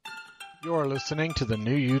You're listening to the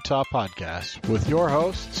New Utah Podcast with your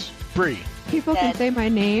hosts, Bree, People can say my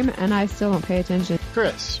name and I still don't pay attention.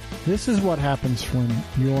 Chris, This is what happens when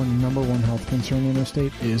your number one health concern in the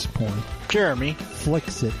state is porn. Jeremy,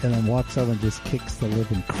 Flicks it and then walks over and just kicks the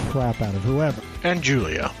living crap out of whoever. and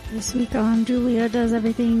Julia. This week on Julia Does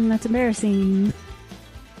Everything That's Embarrassing.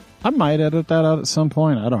 I might edit that out at some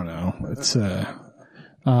point. I don't know. It's I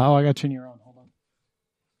got you in your own. Hold on.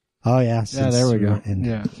 Oh yeah, Yeah, there we go.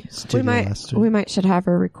 Yeah, Yeah. We might should have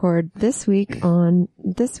her record this week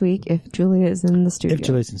if Julia is in the studio. If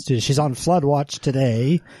Julie's in studio, she's on Flood Watch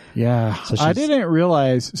today. Yeah. So I she's- didn't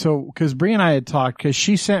realize. So, because Bree and I had talked, because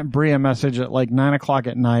she sent Bree a message at like 9:00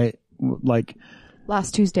 at night, like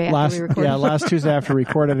Last Tuesday after we recorded. last Tuesday after we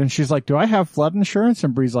recorded, and she's like, "Do I have flood insurance?"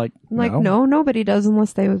 And Bree's like, I'm like, no, nobody does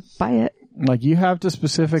unless they buy it. Like, you have to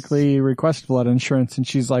specifically request flood insurance. And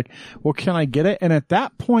she's like, well, can I get it? And at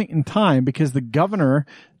that point in time, because the governor,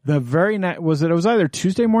 the very night, it was either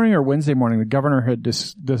Tuesday morning or Wednesday morning, the governor had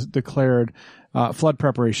declared flood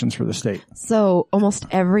preparations for the state. So almost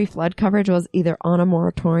every flood coverage was either on a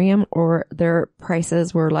moratorium or their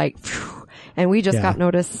prices were like, phew. And we just got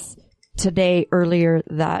notice today earlier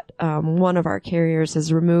that one of our carriers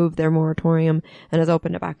has removed their moratorium and has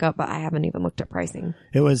opened it back up, but I haven't even looked at pricing.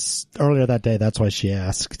 It was earlier that day. That's why she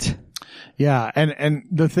asked. Yeah. And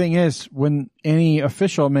the thing is, when any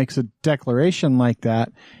official makes a declaration like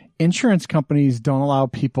that, insurance companies don't allow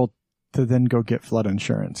people to then go get flood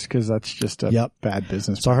insurance because that's just a bad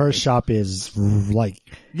business. So her shop is like,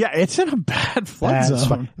 yeah, it's in a bad flood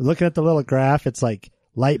zone. Looking at the little graph, it's like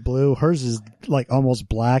light blue. Hers is like almost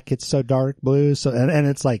black. It's so dark blue. So, and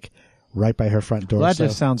it's like right by her front door. Well, that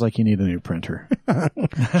just sounds like you need a new printer.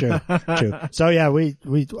 True. So yeah, we,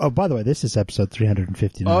 oh, by the way, this is episode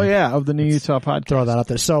 359. Oh yeah, of the New Utah Podcast. Throw that out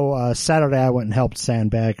there. So, Saturday I went and helped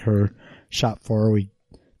sandbag her shop for her. We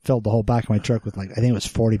filled the whole back of my truck with like, I think it was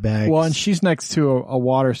 40 bags. Well, and she's next to a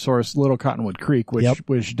water source, Little Cottonwood Creek,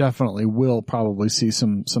 which definitely will probably see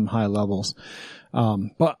some high levels.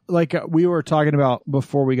 But like we were talking about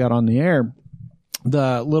before we got on the air,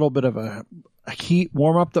 the little bit of a heat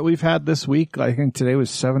warm up that we've had this week. I think today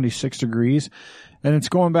was 76 degrees and it's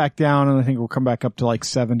going back down, and I think we'll come back up to like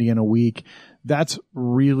 70 in a week. That's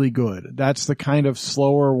really good. That's the kind of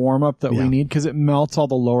slower warm up that we need because it melts all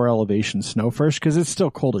the lower elevation snow first, because it's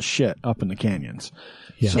still cold as shit up in the canyons.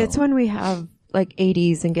 Yeah. So, It's when we have like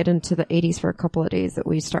 80s and get into the 80s for a couple of days that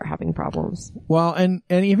we start having problems. well, and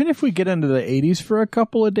even if we get into the 80s for a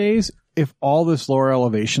couple of days, if all this lower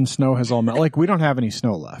elevation snow has all melted, like we don't have any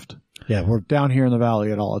snow left. Yeah, we're Down here in the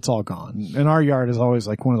valley at all. It's all gone. And our yard is always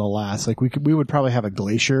like one of the last. Like we would probably have a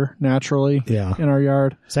glacier naturally in our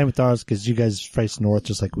yard. same with ours because you guys face north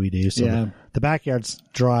just like we do. So the backyard's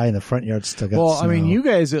dry and the front yard's still got Well, snow. I mean, you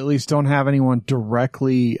guys at least don't have anyone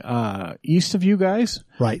directly east of you guys.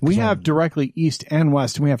 Right. We have directly east and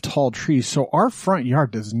west, and we have tall trees. So our front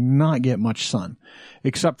yard does not get much sun,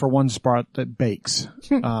 except for one spot that bakes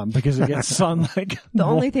because it gets sun like The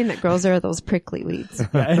only thing that grows there are those prickly weeds.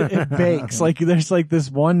 it bakes. Like there's like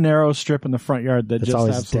this one narrow strip in the front yard that It's just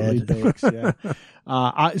always absolutely dead. bakes.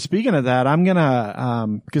 Yeah. Speaking of that, I'm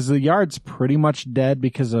gonna because the yard's pretty much dead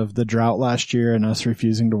because of the drought last year and us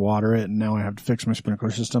refusing to water it, and now I have to fix my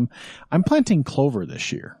sprinkler system. I'm planting clover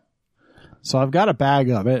this year. So I've got a bag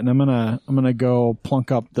of it, and I'm gonna go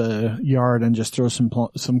plunk up the yard and just throw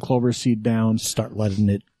some clover seed down. Start letting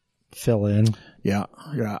it fill in. Yeah.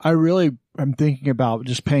 I'm thinking about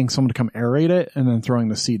just paying someone to come aerate it and then throwing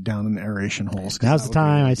the seed down in the aeration holes. Now's the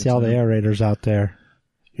time. I see all the aerators out there.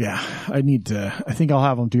 Yeah, I think I'll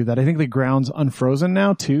have them do that. I think the ground's unfrozen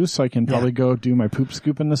now too, so I can probably go do my poop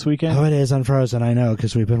scooping this weekend. Oh, it is unfrozen. I know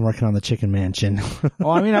because we've been working on the chicken mansion.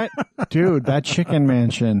 Dude, that chicken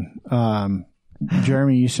mansion.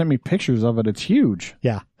 Jeremy, you sent me pictures of it. It's huge.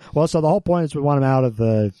 Yeah. Well, so the whole point is we want them out of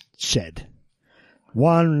the shed.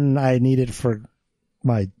 One, I need it for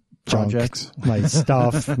my junk, Projects. my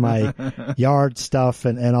stuff, my yard stuff,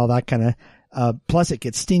 and all that kind of. Plus, it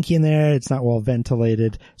gets stinky in there. It's not well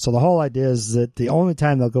ventilated. So the whole idea is that the only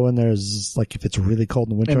time they'll go in there is like if it's really cold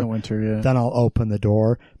in the winter. In the winter, yeah. Then I'll open the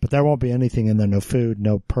door, but there won't be anything in there. No food,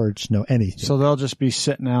 no perch, no anything. So they'll just be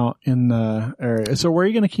sitting out in the area. So where are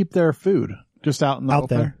you going to keep their food? Just out in the out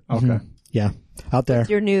open? there. Okay. Mhm. Yeah. Out there.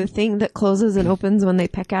 Your new thing that closes and opens when they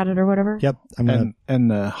peck at it or whatever? Yep. I'm gonna. And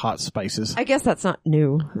the hot spices. I guess that's not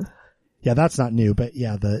new. Yeah, that's not new, but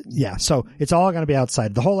so it's all going to be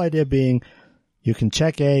outside. The whole idea being you can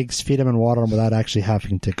check eggs, feed them and water them without actually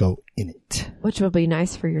having to go in it. Which will be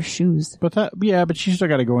nice for your shoes. But but you still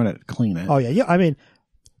got to go in it to clean it. Oh yeah. I mean,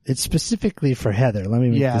 it's specifically for Heather. Let me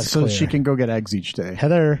make this so clear. she can go get eggs each day.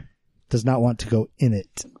 Heather does not want to go in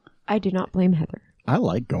it. I do not blame Heather. I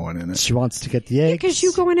like going in it. She wants to get the eggs. Because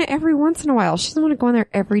you go in it every once in a while. She doesn't want to go in there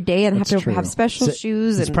every day and That's have to true. have special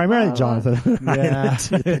shoes. It's and primarily Jonathan. Yeah.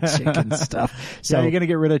 the chicken stuff. So are you going to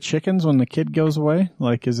get rid of chickens when the kid goes away?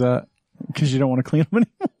 Like, is that because you don't want to clean them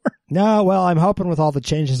anymore? No, well, I'm hoping with all the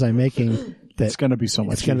changes I'm making that It's going to be so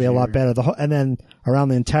much it's going to be a lot easier. better. And then around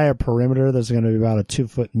the entire perimeter, there's going to be about a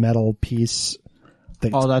 2-foot metal piece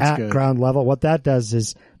that's that's at good. ground level. What that does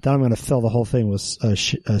is then I'm going to fill the whole thing with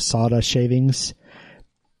sawdust shavings.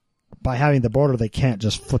 By having the border, they can't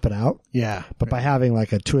just flip it out. Yeah. But by having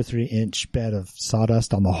like a 2 or 3 inch bed of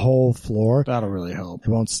sawdust on the whole floor, That'll really help. it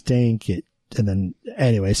won't stink. And then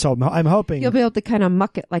anyway, so I'm hoping. You'll be able to kind of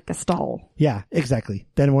muck it like a stall. Yeah, exactly.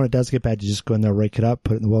 Then when it does get bad, you just go in there, rake it up,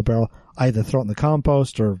 put it in the wheelbarrow, either throw it in the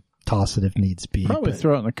compost or toss it if needs be. Probably But-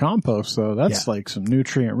 throw it in the compost, though. That's like some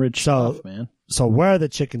nutrient-rich So- stuff, man. So where the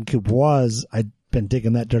chicken coop was, I'd been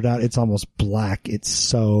digging that dirt out. It's almost black. It's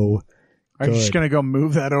so Are you just good. going to go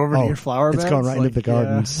move that over to Oh, your flower it's beds? going right into the yeah.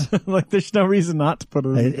 gardens. Like, there's no reason not to put it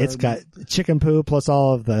in the It's got gardens. chicken poo plus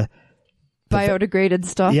all of the Biodegraded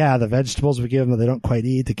stuff. yeah, the vegetables we give them that they don't quite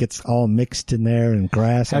eat. That gets all mixed in there and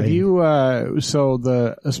grass. Have you, so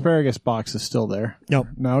the asparagus box is still there? Nope.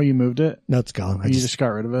 No, you moved it? No, it's gone. I You just just got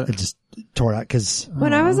rid of it? I just tore it out because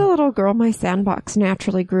When I was a little girl, my sandbox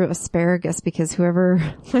naturally grew asparagus because whoever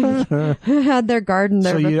had their garden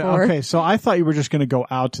there before. Okay, so I thought you were just going to go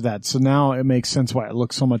out to that. So now it makes sense why it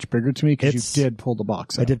looks so much bigger to me because It's- you did pull the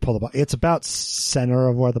box out. I did pull the box. It's about center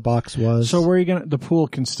of where the box was. So where are you going to, the pool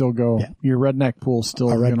can still go. Yeah. Your redneck pool's still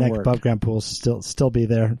our going to redneck work. above ground pool still be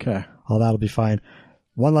there. Okay. All that'll be fine.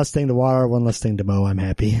 One less thing to water, one less thing to mow. I'm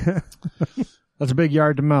happy. That's a big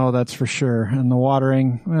yard to mow, that's for sure. And the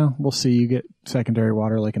watering, well, we'll see. You get secondary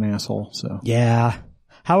water like an asshole, so. Yeah.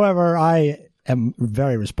 However, I am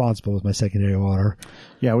very responsible with my secondary water.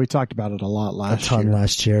 Yeah, we talked about it a lot A last ton year.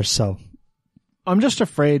 last year. So I'm just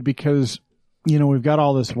afraid because, we've got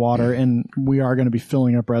all this water and we are going to be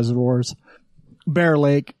filling up reservoirs. Bear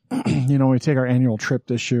Lake, we take our annual trip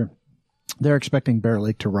this year. They're expecting Bear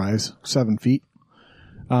Lake to rise 7 feet,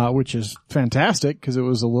 which is fantastic because it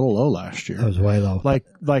was a little low last year. that was way low. Like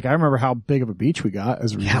I remember how big of a beach we got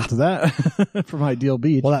as a result of that from Ideal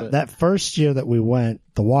Beach. Well, that first year that we went,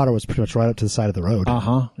 the water was pretty much right up to the side of the road.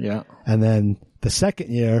 Yeah. And then the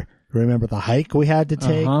second year, remember the hike we had to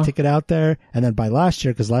take to get out there? And then by last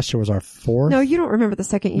year, because last year was our fourth. No, you don't remember the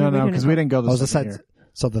second year. No, because we didn't go Oh, the second year.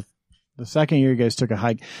 so the second year you guys took a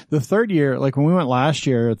hike. The third year, like when we went last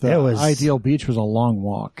year, It was- Ideal Beach was a long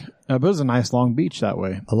walk. But it was a nice long beach that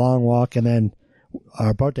way. a long walk, and then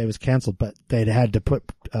our boat day was canceled, but they'd had to put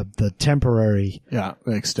the temporary Yeah,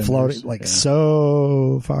 extenders. floating Yeah.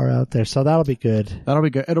 so far out there. So that'll be good. That'll be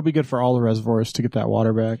good. It'll be good for all the reservoirs to get that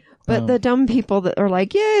water back. But the dumb people that are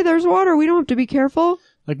like, yay, there's water. We don't have to be careful.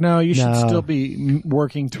 Like, no, you should No. still be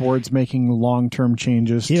working towards making long-term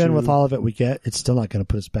changes. Even to- with all of it we get, it's still not going to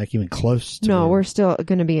put us back even close to No, we're still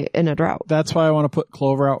going to be in a drought. That's why I want to put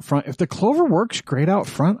clover out front. If the clover works great out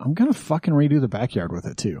front, I'm going to fucking redo the backyard with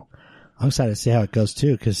it too. I'm excited to see how it goes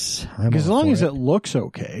too, because As long as it looks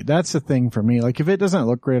okay, that's the thing for me. Like if it doesn't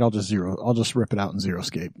look great, I'll just rip it out in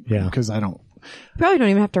Xerocape. Yeah. Because I don't. Probably don't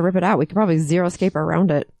even have to rip it out. We could probably Xerocape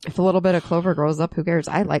around it. If a little bit of clover grows up, who cares?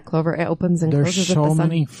 I like clover. It opens and There's closes with so the sun.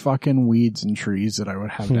 many fucking weeds and trees that I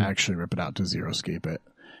would have to actually rip it out to Xerocape it.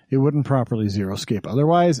 It wouldn't properly Xerocape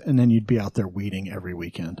otherwise, and then you'd be out there weeding every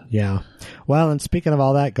weekend. Yeah. Well, and speaking of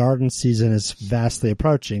all that, garden season is vastly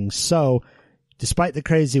approaching. So, despite the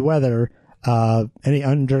crazy weather, any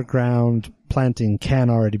underground planting can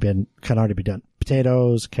already be done.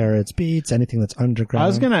 Potatoes, carrots, beets, anything that's underground. I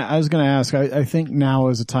was gonna ask. I think now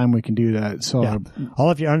is the time we can do that. So Yeah. All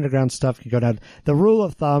of your underground stuff can go down. The rule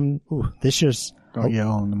of thumb, this year's don't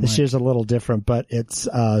yell on the this mic. year's a little different, but it's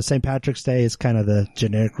St. Patrick's Day is kind of the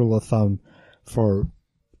generic rule of thumb for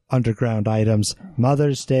underground items.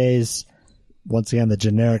 Mother's Day's once again the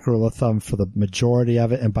generic rule of thumb for the majority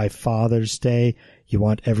of it, and by Father's Day you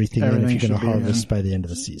want everything in if Everything you're going should to be harvest in. by the end of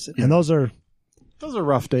the season. Yeah. And those are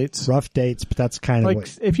rough dates. rough dates, but that's kind of Like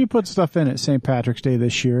what. if you put stuff in at St. Patrick's Day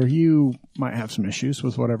this year, you might have some issues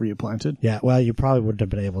with whatever you planted. Yeah, well, you probably wouldn't have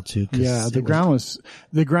been able to. 'Cause Yeah, it the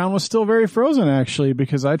ground was still very frozen actually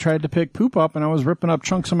because I tried to pick poop up and I was ripping up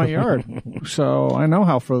chunks of my yard. So I know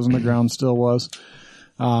how frozen the ground still was.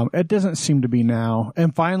 It doesn't seem to be now.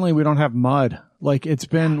 And finally, we don't have mud. Like it's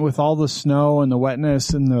been with all the snow and the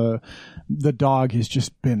wetness and the dog has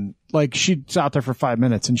just been like she's out there for 5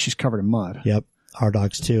 minutes and she's covered in mud. Yep, our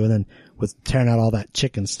dogs too. And then with tearing out all that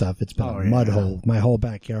chicken stuff, it's been a mud hole. My whole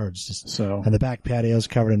backyard's just So and the back patio's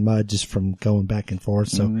covered in mud just from going back and forth.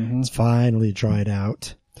 So it's finally dried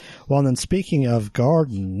out. Well, and then speaking of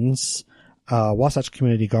gardens, Wasatch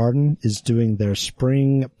Community Garden is doing their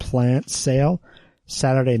spring plant sale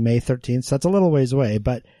Saturday, May 13th. So that's a little ways away,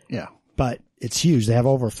 but it's huge. They have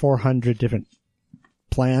over 400 different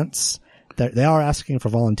plants. They are asking for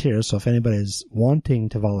volunteers. So if anybody's wanting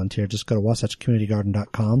to volunteer, just go to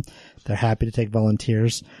wasatchcommunitygarden.com. They're happy to take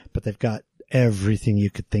volunteers, but they've got everything you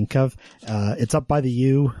could think of. It's up by the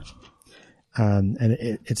U. And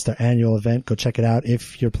it's their annual event. Go check it out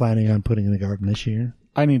if you're planning on putting in the garden this year.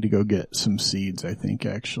 I need to go get some seeds, I think,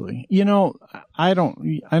 actually. You know, I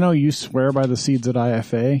know you swear by the seeds at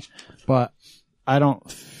IFA, but I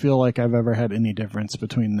don't feel like I've ever had any difference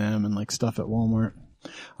between them and like stuff at Walmart.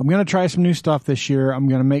 I'm going to try some new stuff this year. I'm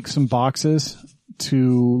going to make some boxes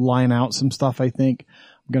to line out some stuff, I think.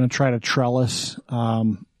 I'm going to try to trellis,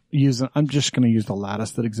 I'm just going to use the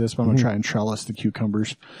lattice that exists, but I'm going to try and trellis the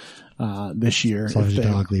cucumbers this year. As long as your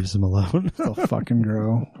dog leaves them alone. They'll fucking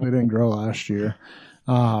grow. They didn't grow last year.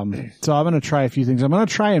 So I'm going to try a few things. I'm going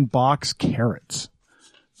to try and box carrots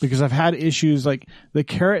because I've had issues like the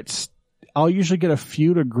carrots. I'll usually get a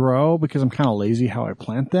few to grow because I'm kind of lazy how I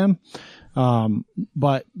plant them.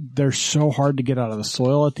 But they're so hard to get out of the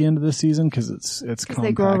soil at the end of the season because it's compact.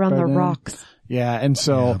 They grow around the rocks. Yeah. And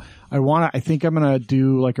so I think I'm going to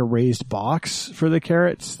do like a raised box for the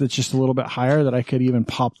carrots that's just a little bit higher that I could even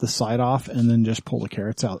pop the side off and then just pull the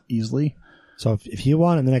carrots out easily. So if you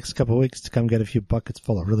want in the next couple of weeks to come get a few buckets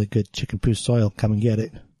full of really good chicken poo soil, come and get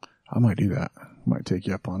it. I might do that. I might take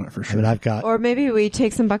you up on it for sure. I mean, I've got. Or maybe we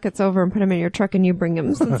take some buckets over and put them in your truck and you bring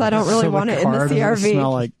them since I don't really want it in the CRV.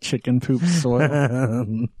 Smell like chicken poop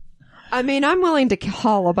soil. I mean, I'm willing to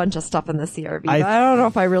haul a bunch of stuff in the CRV, but I don't know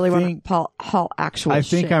if I really want to haul actual I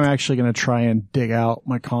think shit. I'm actually going to try and dig out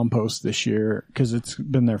my compost this year because it's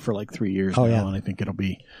been there for like 3 years now, and I think it'll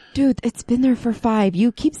be... Dude, it's been there for 5.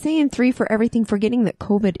 You keep saying 3 for everything, forgetting that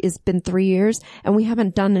COVID has been 3 years, and we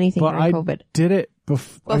haven't done anything during COVID. Did it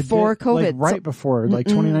before COVID. Like right before, like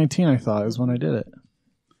 2019, I thought is when I did it.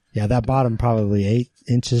 Yeah, that bottom probably 8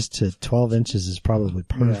 inches to 12 inches is probably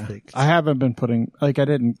perfect. Yeah. I haven't been putting, I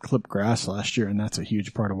didn't clip grass last year, and that's a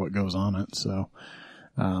huge part of what goes on it. So,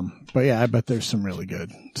 but yeah, I bet there's some really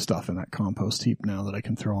good stuff in that compost heap now that I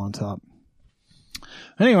can throw on top.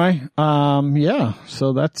 Anyway,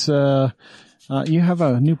 so that's, you have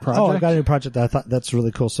a new project? Oh, I got a new project that I thought that's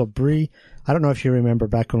really cool. So Bree, I don't know if you remember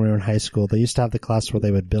back when we were in high school, they used to have the class where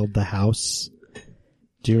they would build the house.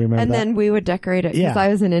 Do you remember that? Then we would decorate it because I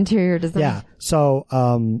was in interior design. Yeah. So,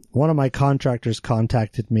 one of my contractors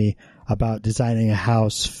contacted me about designing a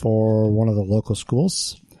house for one of the local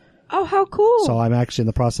schools. Oh, how cool. So I'm actually in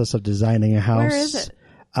the process of designing a house. Where is it?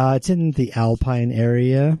 It's in the Alpine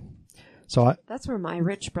area. So that's where my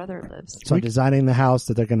rich brother lives. So I'm designing the house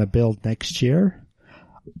that they're going to build next year.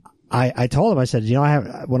 I told him, I said,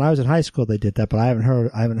 when I was in high school, they did that, but I haven't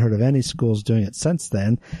heard of any schools doing it since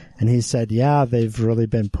then. And he said, yeah, they've really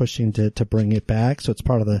been pushing to bring it back. So it's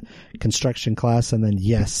part of the construction class. And then,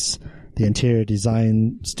 yes, the interior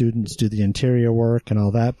design students do the interior work and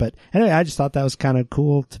all that. But anyway, I just thought that was kind of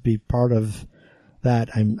cool to be part of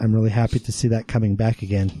that. I'm really happy to see that coming back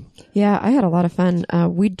again. Yeah, I had a lot of fun.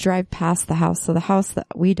 We'd drive past the house. So the house that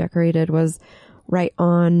we decorated was right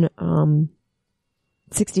on,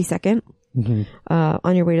 62nd,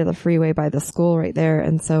 on your way to the freeway by the school right there.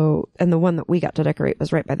 And the one that we got to decorate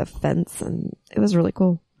was right by the fence, and it was really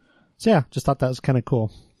cool. So yeah, just thought that was kind of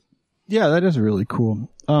cool. Yeah, that is really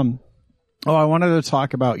cool. I wanted to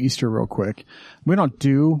talk about Easter real quick. We don't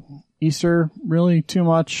do Easter really too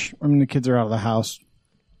much. I mean, the kids are out of the house.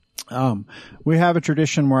 We have a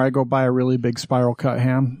tradition where I go buy a really big spiral cut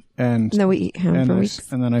ham and then we eat ham for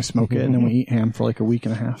weeks. And then I smoke it and then we eat ham for like a week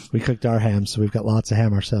and a half. We cooked our ham, so we've got lots of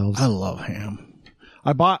ham ourselves. I love ham.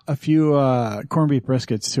 I bought a few, corned beef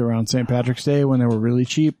briskets too around St. Patrick's Day when they were really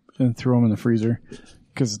cheap and threw them in the freezer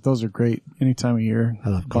because those are great any time of year. I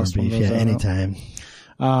love corned beef. Yeah, anytime.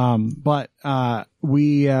 But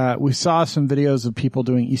we saw some videos of people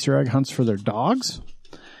doing Easter egg hunts for their dogs.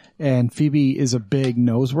 And Phoebe is a big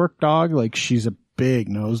nose work dog. Like, she's a big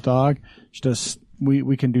nose dog. She does,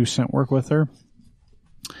 we can do scent work with her.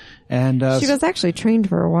 And, she was actually trained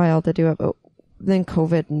for a while to do it, but then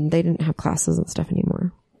COVID and they didn't have classes and stuff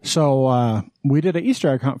anymore. So, we did an Easter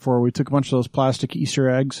egg hunt for her. We took a bunch of those plastic Easter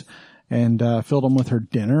eggs and, filled them with her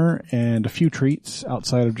dinner and a few treats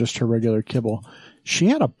outside of just her regular kibble. She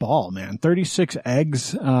had a ball, man. 36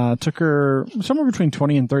 eggs. Took her somewhere between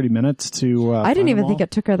 20 and 30 minutes to, I didn't even think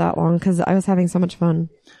it took her that long because I was having so much fun.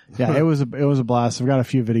 Yeah, it was a blast. I've got a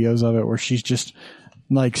few videos of it where she's just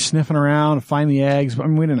like sniffing around to find the eggs. I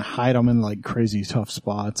mean, we didn't hide them in like crazy tough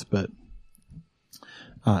spots, but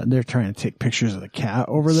They're trying to take pictures of the cat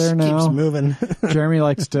over there now. Keeps moving. Jeremy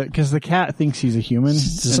likes to, because the cat thinks he's a human.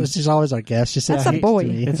 She's always our guest. She sits That's a next boy. to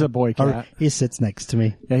me. It's a boy cat. Or he sits next to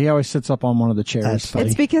me. Yeah, he always sits up on one of the chairs. That's funny.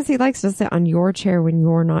 It's because he likes to sit on your chair when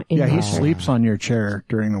you're not in Yeah, your he chair. sleeps on your chair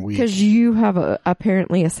during the week. Because you have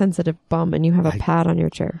apparently a sensitive bum and you have a pad on your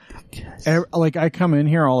chair. Like, I come in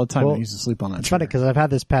here all the time Well, and he used to sleep on that It's chair. funny because I've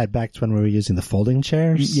had this pad back to when we were using the folding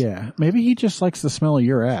chairs. Yeah, maybe he just likes the smell of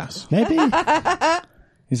your ass. Maybe.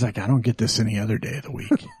 He's like, I don't get this any other day of the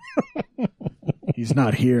week. He's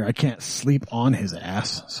not here. I can't sleep on his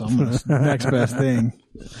ass. So I'm going to next best thing.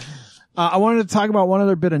 I wanted to talk about one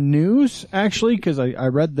other bit of news, actually, because I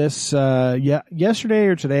read this yesterday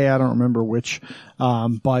or today. I don't remember which,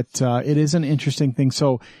 but it is an interesting thing.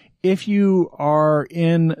 So if you are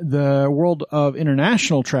in the world of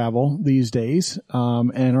international travel these days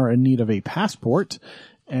and are in need of a passport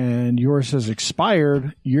and yours has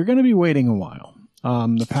expired, you're going to be waiting a while.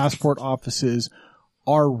 The passport offices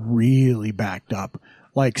are really backed up,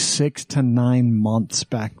 like 6 to 9 months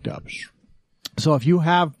backed up. So if you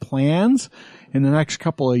have plans in the next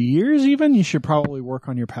couple of years even, you should probably work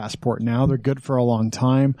on your passport now. They're good for a long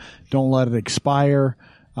time. Don't let it expire.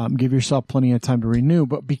 Give yourself plenty of time to renew.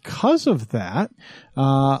 But because of that,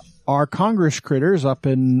 our Congress critters up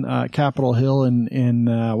in Capitol Hill in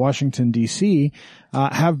Washington, D.C.,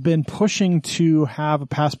 have been pushing to have a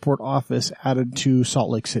passport office added to Salt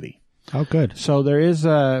Lake City. Oh, good. So there is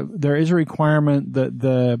a requirement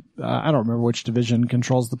that I don't remember which division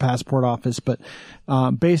controls the passport office, but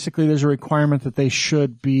basically there's a requirement that they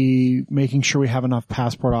should be making sure we have enough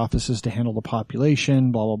passport offices to handle the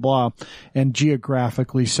population, blah, blah, blah, and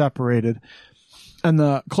geographically separated. And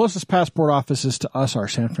the closest passport offices to us are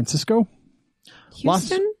San Francisco,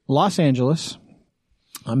 Houston? Los Angeles,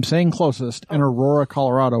 I'm saying closest, and Aurora,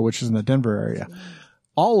 Colorado, which is in the Denver area.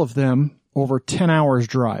 All of them over 10 hours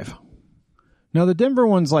drive. Now, the Denver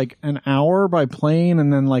one's like an hour by plane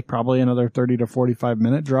and then like probably another 30 to 45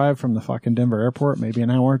 minute drive from the fucking Denver airport, maybe an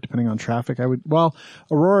hour, depending on traffic.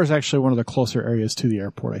 Aurora is actually one of the closer areas to the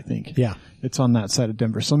airport, I think. Yeah. It's on that side of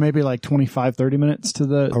Denver. So maybe like 25, 30 minutes to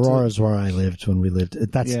the... Aurora's where I lived when we lived.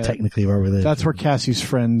 That's technically where we lived. That's where Cassie's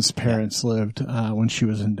friend's parents lived when she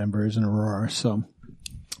was in Denver, is in Aurora. So,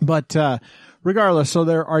 but regardless, so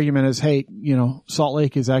their argument is, hey, Salt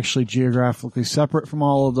Lake is actually geographically separate from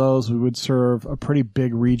all of those. We would serve a pretty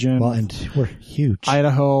big region. Well, and we're huge.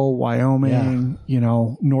 Idaho, Wyoming,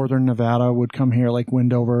 northern Nevada would come here, like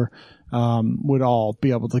Wendover, would all be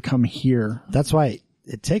able to come here. That's why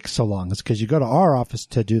it takes so long. It's because you go to our office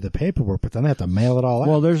to do the paperwork, but then they have to mail it all out.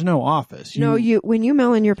 Well, there's no office. When you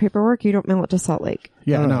mail in your paperwork, you don't mail it to Salt Lake.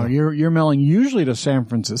 Yeah, no, you're mailing usually to San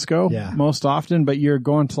Francisco most often, but you're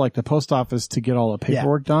going to like the post office to get all the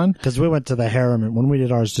paperwork done. Because we went to the Harriman when we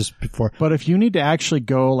did ours just before. But if you need to actually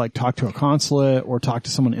go like talk to a consulate or talk to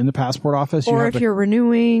someone in the passport office, you're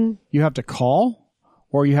renewing, you have to call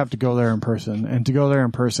or you have to go there in person. And to go there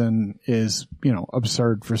in person is,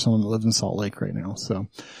 absurd for someone that lives in Salt Lake right now. So,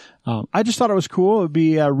 I just thought it was cool. It would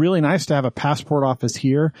be really nice to have a passport office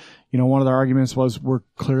here. One of their arguments was we're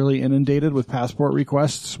clearly inundated with passport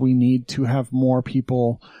requests. We need to have more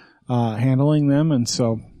people handling them. And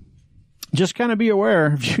so just kind of be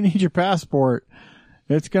aware, if you need your passport,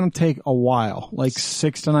 it's going to take a while, like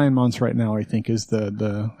 6 to 9 months right now, I think is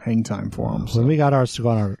the hang time for them. So. When we got ours to go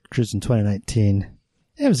on our cruise in 2019,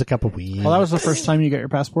 it was a couple weeks. Well, that was the first time you got your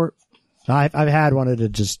passport? I've had one. It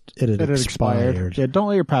had expired. Yeah, don't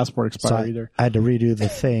let your passport expire either. I had to redo the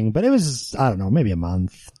thing, but it was, I don't know, maybe a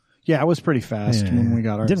month. Yeah, it was pretty fast when we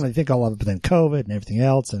got ours. Didn't really think all of it, but then COVID and everything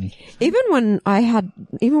else. And even when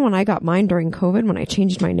I got mine during COVID, when I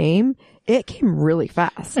changed my name, it came really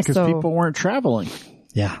fast. Because people weren't traveling.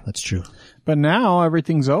 Yeah, that's true. But now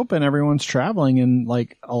everything's open. Everyone's traveling, and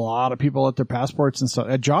like a lot of people let their passports and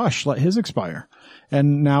stuff. Josh let his expire,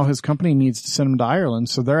 and now his company needs to send him to Ireland,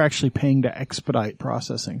 so they're actually paying to expedite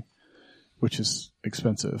processing, which is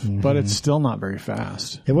expensive, but it's still not very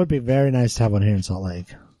fast. It would be very nice to have one here in Salt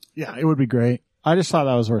Lake. Yeah, it would be great. I just thought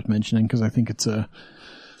that was worth mentioning because I think it's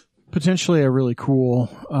potentially a really cool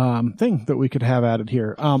thing that we could have added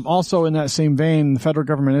here. Also, in that same vein, the federal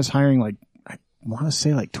government is hiring I want to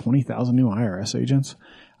say 20,000 new IRS agents.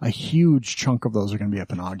 A huge chunk of those are going to be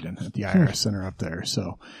up in Ogden at the IRS center up there.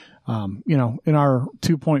 So, in our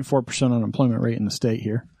 2.4% unemployment rate in the state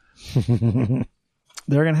here,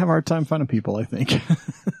 they're going to have a hard time finding people, I think.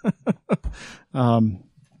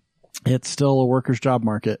 It's still a workers' job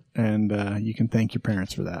market, and you can thank your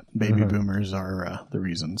parents for that. Baby boomers are the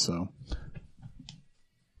reason. So,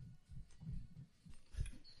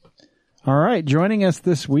 all right, joining us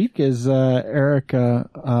this week is Eric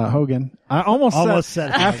Hogan. I almost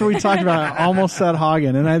said after we talked about it, I almost said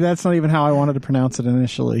Hagen, and that's not even how I wanted to pronounce it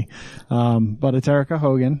initially. But it's Erica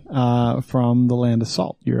Hogan from the Land of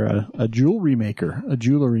Salt. You're a jewelry maker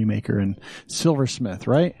and silversmith,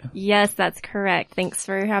 right? Yes, that's correct. Thanks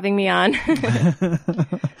for having me on.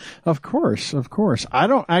 Of course. I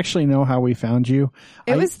don't actually know how we found you.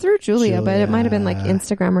 It was through Julia, but it might have been like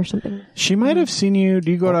Instagram or something. She might have seen you.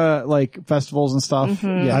 Do you go to like festivals and stuff?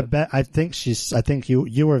 Mm-hmm. Yeah. I think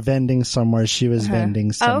you were vending somewhere. She was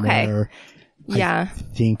vending somewhere. Okay. Yeah. I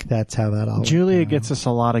think that's how that all Julia went down. gets us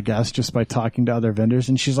a lot of guests just by talking to other vendors,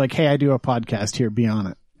 and she's like, "Hey, I do a podcast here. Be on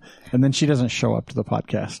it." And then she doesn't show up to the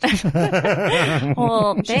podcast.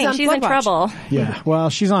 Well, dang, she's in trouble. Yeah. Well,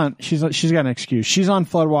 she's got an excuse. She's on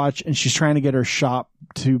Floodwatch, and she's trying to get her shop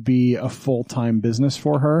to be a full-time business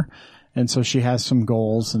for her. And so she has some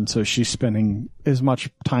goals, and so she's spending as much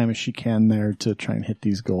time as she can there to try and hit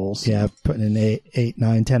these goals. Yeah, putting in 8,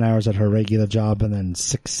 9, 10 hours at her regular job, and then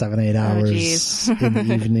 6, 7, 8 hours in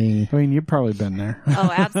the evening. I mean, you've probably been there.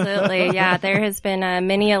 Oh, absolutely. Yeah, there has been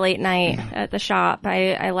many a late night at the shop.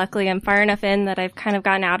 I luckily am far enough in that I've kind of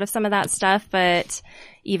gotten out of some of that stuff, but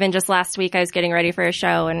even just last week I was getting ready for a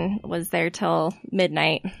show and was there till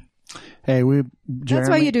midnight. Hey, That's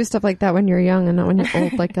why you do stuff like that when you're young and not when you're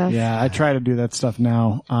old like us. Yeah, I try to do that stuff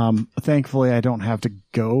now. Thankfully, I don't have to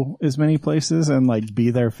go as many places and like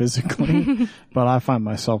be there physically, but I find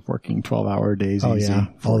myself working 12-hour days easy,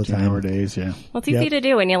 all the time. 14-hour days, yeah. Well, it's easy to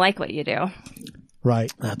do when you like what you do.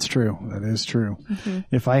 Right. That's true. That is true.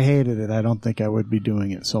 If I hated it, I don't think I would be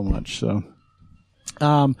doing it so much. So,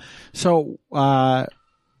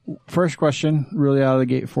 first question really out of the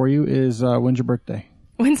gate for you is, when's your birthday?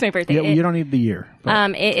 When's my birthday? Yeah, you don't need the year.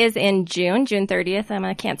 But. It is in June 30th. I'm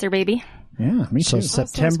a Cancer baby. Yeah, me So too.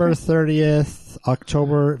 September 30th,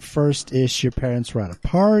 October 1st-ish, your parents were at a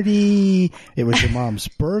party. It was your mom's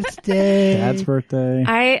birthday. Dad's birthday.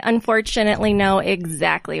 I unfortunately know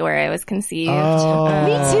exactly where I was conceived.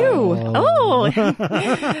 Me too. Oh,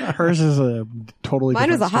 Hers is a totally Mine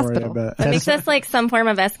was different a story, hospital. I bet. that makes us like some form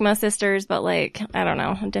of Eskimo sisters, but like, I don't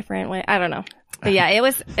know, a different way. I don't know. But yeah, it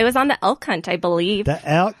was on the elk hunt, I believe. The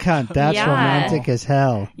elk hunt. That's Yeah. romantic as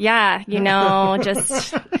hell. Yeah,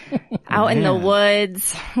 just out in the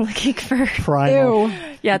woods looking for, Primal.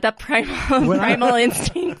 the primal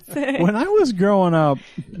instincts. When I was growing up,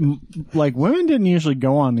 like women didn't usually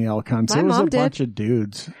go on the elk hunts. My It was mom a did. bunch of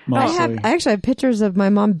dudes I mostly. actually have pictures of my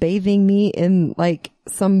mom bathing me in like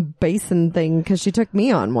some basin thing because she took me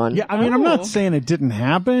on one. Yeah, I mean, I'm not Oh. saying it didn't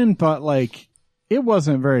happen, but like it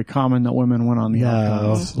wasn't very common that women went on the elk No,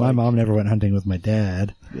 hunts. my Like, mom never went hunting with my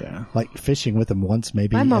dad. Yeah. Like fishing with him once,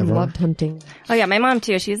 maybe. My mom ever. loved hunting. Oh yeah, my mom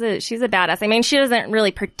too. She's a badass. I mean, she doesn't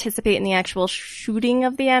really participate in the actual shooting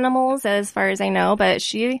of the animals, as far as I know, but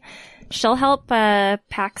she'll help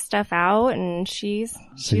pack stuff out, and she's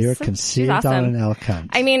you're conceived awesome. on an elk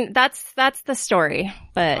hunt. I mean, that's the story,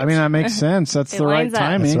 but I mean, that makes sense. That's It the right lines up.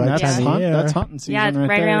 timing. That's the right time of year. That's hunting season Yeah, it's right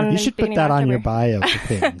there. around- you should put beginning that of on your October. bio for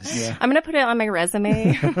things. I'm gonna put it on my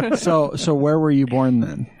resume. So where were you born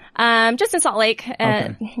then? Just in Salt Lake.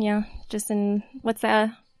 Okay. Yeah, just in what's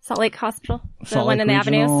the Salt Lake Hospital, the Salt one Lake in the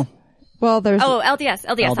Regional? Avenues. Well, there's Oh, LDS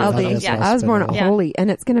Hospital. LDS. Yeah. I was born at Yeah. Holy,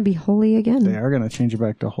 and it's going to be Holy again. They are going to change it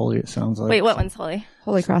back to Holy, it sounds like. Wait, what one's holy?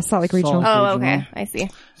 Holy Cross, Salt Lake Regional. Salt- Oh, Regional. okay, I see.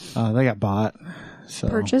 They got bought. So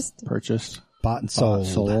Purchased? Bought, Bought and sold.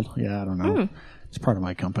 sold. Yeah, I don't know. It's part of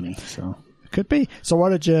my company, so. Could be. So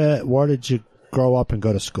where did you grow up and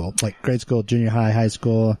go to school? Like grade school, junior high, high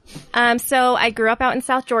school? So I grew up out in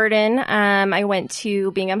South Jordan. I went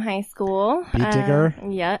to Bingham High School. Beat digger?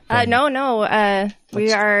 Yeah. No.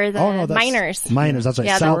 We are the that's miners. Miners, that's right.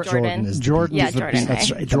 Yeah, South Jordan. Jordan is the Jordan Yeah, is the Jordan beat. High.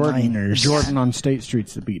 That's right. Jordan, the miners. Jordan on State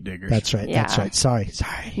Street's the beat diggers. That's right. Yeah. That's right. Sorry.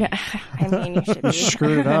 Yeah, I mean, you should be.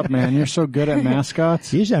 Screwed it up, man. You're so good at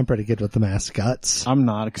mascots. Usually I'm pretty good with the mascots. I'm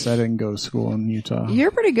not, because I didn't go to school in Utah.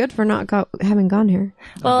 You're pretty good for not having gone here.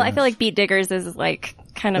 Well, I feel like Beat Diggers is like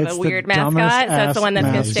kind of It's a the weird dumbest mascot, so it's the one that's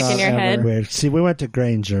gonna mascot stick in your ever. head. Weird. See, we went to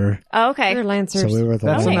Granger, Oh, okay. You're Lancers. so we were the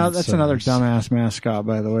That's, Lancers. that's another dumbass mascot,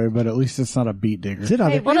 by the way, but at least it's not a beat digger. Is it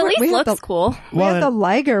not? Hey, Well, it at least we had looks the- cool. We had the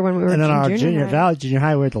Liger when we were and in then our junior high. Valley Junior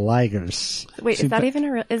High, we were the Ligers. Wait, is that even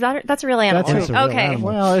a real? That's a real animal? That's a real okay. animal.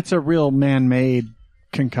 Well, it's a real man-made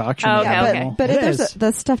concoction. Oh, of okay, animal. okay. But It there's is.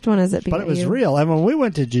 the stuffed one is at BYU. But it was real. And when we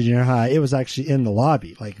went to junior high, it was actually in the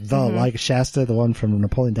lobby. Like like Shasta, the one from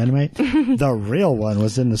Napoleon Dynamite. The real one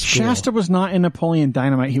was in the school. Shasta was not in Napoleon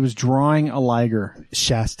Dynamite. He was drawing a liger.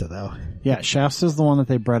 Shasta, though. Yeah, Shasta's the one that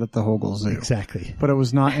they bred at the Hogle Zoo. Exactly. But it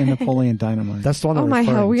was not in Napoleon Dynamite. That's the one. Oh I'm my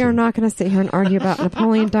hell, referring we to. are not going to sit here and argue about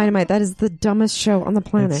Napoleon Dynamite. That is the dumbest show on the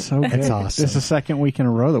planet. It's so good. It's awesome. It's the second week in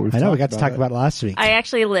a row that we've I know. We got talked to talk about it last week. I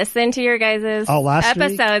actually listened to your guys' last week?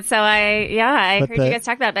 episode, so I But heard you guys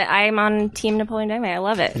talk about it, but I'm on Team Napoleon Dynamite. I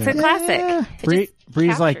love it. It's a classic. It just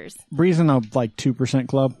Bree's captures. Bree's in the 2%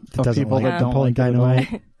 club of Doesn't people like that don't Napoleon like it at all.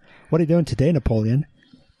 Dynamite. What are you doing today, Napoleon?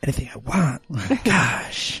 Anything I want.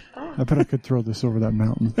 Gosh. I bet I could throw this over that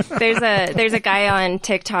mountain. There's a guy on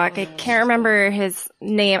TikTok. I can't remember his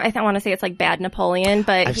name. I want to say it's like Bad Napoleon,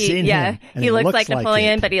 but I've seen him, and he looks like like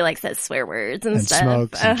Napoleon, it. but he like says swear words and And stuff.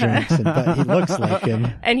 smokes and drinks, but he looks like him.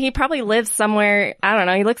 And he probably lives somewhere. I don't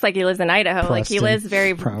know. He looks like he lives in Idaho. Like he Preston. lives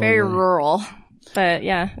very very rural. But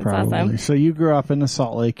yeah, it's Probably. awesome. So you grew up in the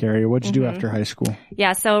Salt Lake area. What'd you do after high school?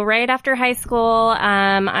 Yeah, so right after high school,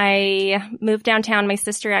 I moved downtown. My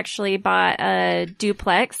sister actually bought a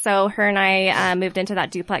duplex, so her and I moved into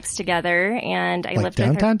that duplex together, and I Like lived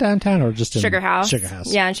with her. downtown, or just in Sugar House. Sugar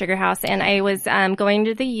House. Yeah, in Sugar House. And I was going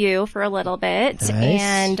to the U for a little bit, Nice.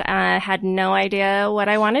 and had no idea what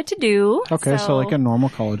I wanted to do. Okay, so like a normal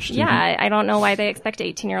college student. Yeah, I don't know why they expect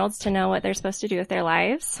 18-year-olds to know what they're supposed to do with their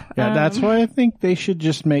lives. Yeah, that's why I think they should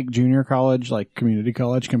just make junior college, like community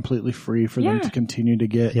college, completely free for them Yeah. to continue to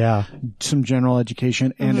get Yeah. some general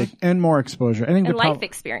education and more exposure. I think And the life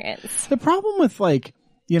experience. the problem with like,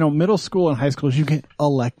 middle school and high school is you get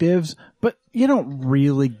electives, but you don't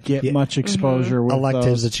really get much exposure with Electives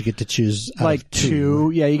those. that you get to choose. out Like of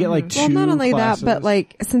two. Yeah, you get like two Well, not only classes. that, but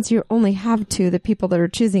like since you only have two, the people that are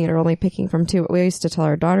choosing it are only picking from two. What we used to tell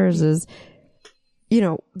our daughters is,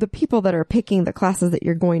 the people that are picking the classes that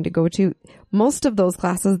you're going to go to, most of those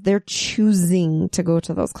classes, they're choosing to go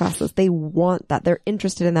to those classes. They want that. They're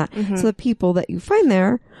interested in that. So the people that you find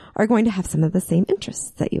there are going to have some of the same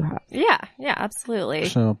interests that you have. Yeah, absolutely.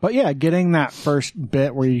 So, but yeah, getting that first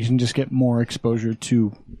bit where you can just get more exposure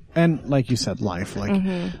to, and like you said, life, like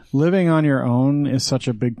living on your own is such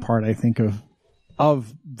a big part, I think,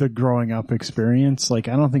 of the growing up experience. Like,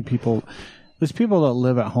 I don't think there's people that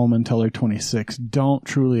live at home until they're 26 don't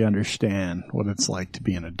truly understand what it's like to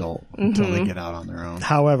be an adult until they get out on their own.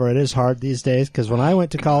 However, it is hard these days because when I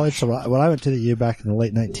went to college, so when I went to the U back in the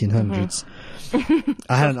late 1900s,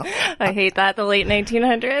 I hate that, the late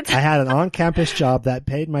 1900s. I had an on-campus job that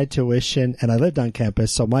paid my tuition, and I lived on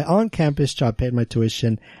campus. So my on-campus job paid my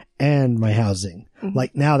tuition and my housing.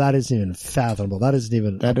 Like now, that isn't even fathomable. That isn't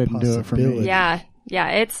even That a didn't do it for me. possibility. Yeah,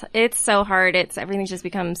 it's so hard. Everything's just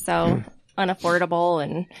become so unaffordable,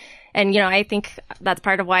 and I think that's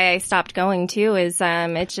part of why I stopped going too, is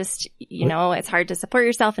it's just, it's hard to support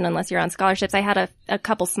yourself, and unless you're on scholarships. I had a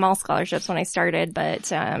couple small scholarships when I started,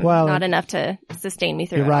 but not enough to sustain me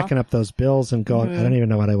through You're it all. racking up those bills and going, I don't even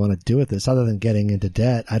know what I want to do with this other than getting into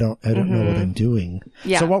debt. I don't know what I'm doing.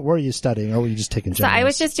 Yeah. So what were you studying, or were you just taking So generals? I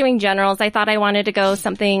was just doing generals. I thought I wanted to go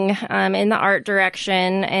something in the art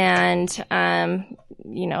direction, and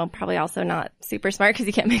probably also not super smart because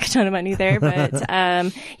you can't make a ton of money there. But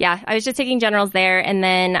I was just taking generals there, and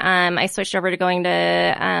then I switched over to going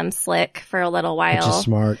to Slick for a little while. Which is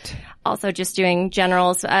smart. Also just doing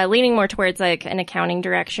generals, leaning more towards like an accounting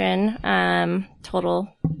direction.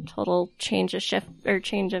 Total change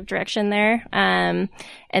of direction there. And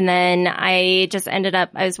then I just ended up,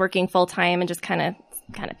 I was working full time and just kind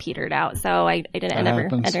of petered out. So I didn't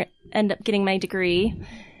end up getting my degree.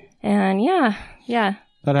 And yeah.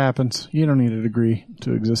 That happens. You don't need a degree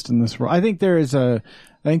to exist in this world. I think there's a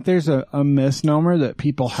misnomer that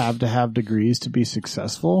people have to have degrees to be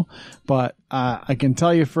successful. But I can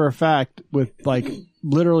tell you for a fact, with like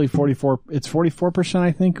literally 44%,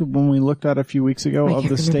 I think, when we looked at a few weeks ago, of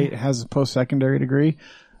the state has a post-secondary degree.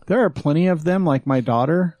 There are plenty of them, like my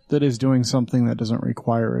daughter, that is doing something that doesn't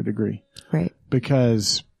require a degree. Right.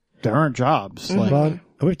 Because there aren't jobs. Like, Well,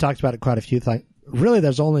 we've talked about it quite a few times. Really,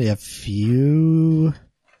 there's only a few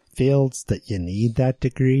fields that you need that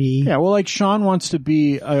degree. yeah, well, like Sean wants to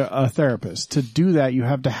be a therapist. To do that, you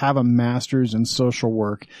have to have a master's in social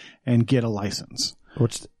work and get a license.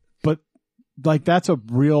 But like, that's a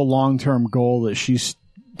real long-term goal that she's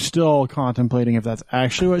still contemplating if that's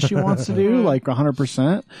actually what she wants to do, like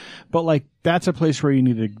 100%. But like, that's a place where you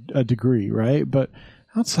need a degree, right? But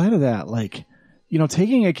outside of that, like,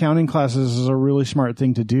 taking accounting classes is a really smart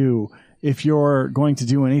thing to do. If you're going to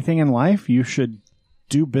do anything in life, you should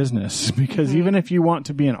do business because even if you want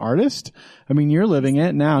to be an artist, I mean, you're living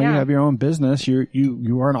it now. You have your own business.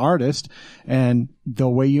 You are an artist, and the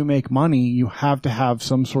way you make money, you have to have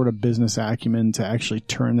some sort of business acumen to actually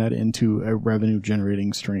turn that into a revenue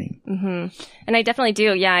generating stream. Mm-hmm. And I definitely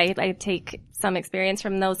do. Yeah. I take some experience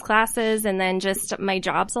from those classes and then just my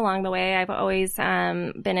jobs along the way. I've always,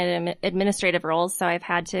 been in administrative roles. So I've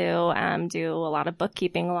had to, do a lot of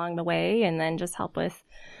bookkeeping along the way and then just help with,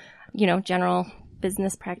 general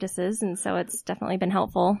business practices, and so it's definitely been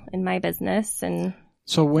helpful in my business. And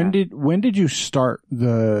so when did you start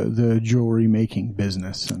the jewelry making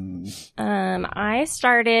business? And I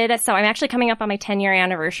started, so I'm actually coming up on my 10-year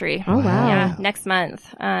anniversary. Oh wow. Yeah, next month.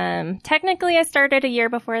 Technically I started a year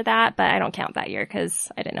before that, but I don't count that year because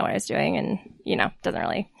I didn't know what I was doing, and doesn't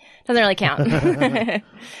really count.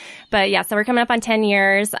 But yeah, so we're coming up on 10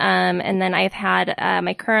 years. And then I've had,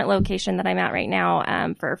 my current location that I'm at right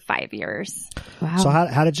now, for 5 years. Wow. So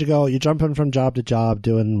how did you go? You're jumping from job to job,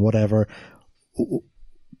 doing whatever.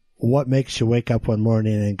 What makes you wake up one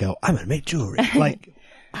morning and go, I'm going to make jewelry? Like,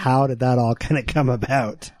 how did that all kind of come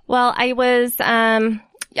about? Well, I was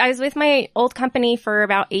with my old company for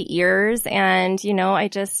about 8 years, and, I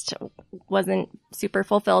just wasn't super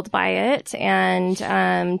fulfilled by it. And,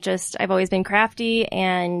 I've always been crafty,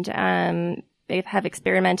 and, I have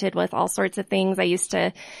experimented with all sorts of things. I used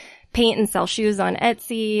to paint and sell shoes on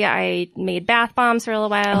Etsy. I made bath bombs for a little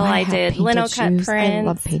while. I did lino cut prints. I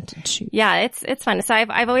love painted shoes. Yeah, it's fun. So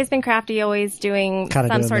I've always been crafty, always doing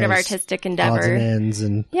some sort of artistic endeavor. Odds and ends,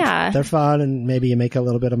 and they're fun, and maybe you make a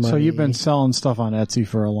little bit of money. So you've been selling stuff on Etsy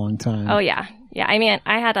for a long time. Oh yeah. Yeah. I mean,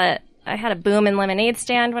 I had a boom and lemonade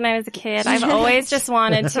stand when I was a kid. I've always just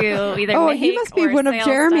wanted to either make you must be or one of sell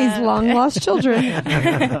Jeremy's stuff. long lost children.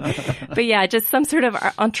 But yeah, just some sort of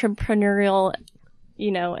entrepreneurial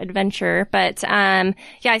adventure. But, so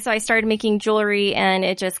I started making jewelry and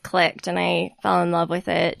it just clicked and I fell in love with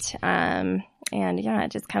it.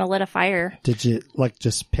 It just kind of lit a fire. Did you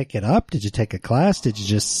just pick it up? Did you take a class? Did you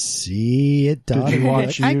just see it done? Did you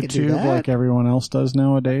watch YouTube like everyone else does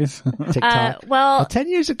nowadays? TikTok. Well, 10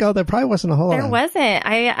 years ago, there probably wasn't a whole lot. There wasn't.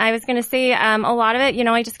 I was going to say, a lot of it,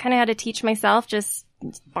 I just kind of had to teach myself, just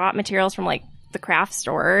bought materials from like the craft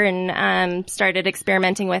store and started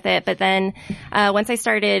experimenting with it. But then once I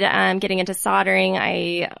started getting into soldering,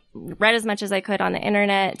 I read as much as I could on the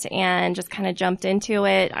internet and just kind of jumped into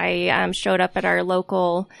it. I showed up at our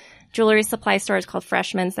local jewelry supply store. It's called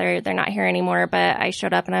Freshman's. They're not here anymore, but I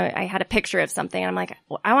showed up and I had a picture of something and I'm like,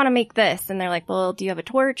 well, I want to make this. And they're like, well, do you have a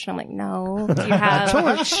torch? And I'm like, no. Do you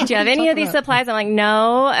have any of these supplies? I'm like,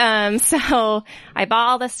 no. So I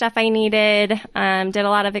bought all the stuff I needed, did a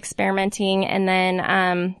lot of experimenting, and then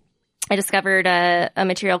I discovered a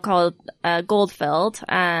material called gold filled,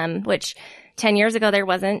 which 10 years ago, there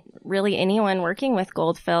wasn't really anyone working with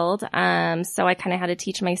gold filled. So I kind of had to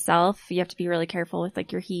teach myself. You have to be really careful with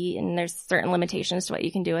like your heat, and there's certain limitations to what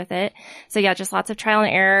you can do with it. So yeah, just lots of trial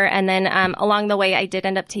and error. And then, along the way, I did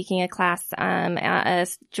end up taking a class, at a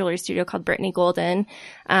jewelry studio called Brittany Golden.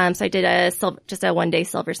 So I did just a 1-day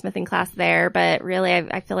silversmithing class there, but really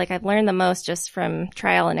I feel like I've learned the most just from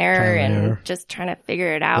trial and error just trying to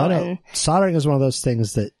figure it out. And soldering is one of those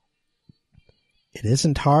things that it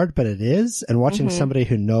isn't hard, but it is. And watching somebody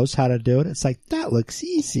who knows how to do it, it's like, that looks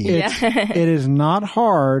easy. It is not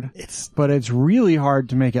hard, but it's really hard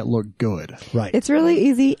to make it look good. Right. It's really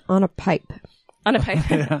easy on a pipe. On a pipe.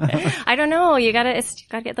 I don't know. You gotta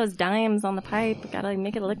get those dimes on the pipe. You gotta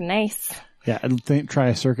make it look nice. Yeah, try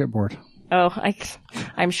a circuit board. Oh,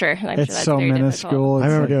 I'm sure. It's sure that's so very minuscule. difficult. I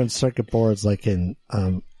remember doing circuit boards like in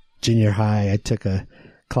junior high. I took a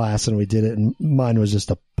class and we did it, and mine was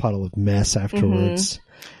just a puddle of mess afterwards.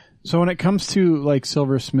 So when it comes to like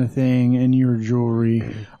silversmithing and your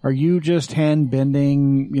jewelry, are you just hand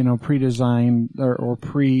bending, pre-designed or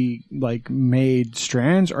made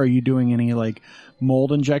strands? Are you doing any like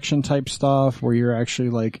mold injection type stuff where you're actually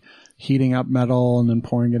like heating up metal and then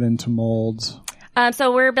pouring it into molds?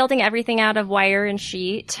 So we're building everything out of wire and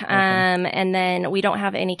sheet. And then we don't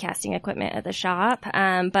have any casting equipment at the shop. But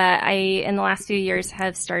I, in the last few years,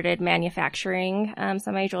 have started manufacturing, some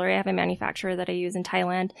of my jewelry. I have a manufacturer that I use in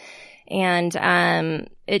Thailand. And,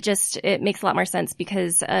 it makes a lot more sense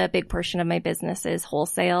because a big portion of my business is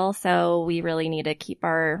wholesale. So we really need to keep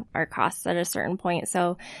our costs at a certain point.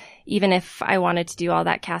 So even if I wanted to do all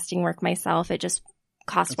that casting work myself, it just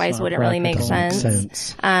cost-wise wouldn't really make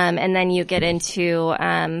sense. And then you get into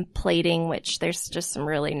plating, which there's just some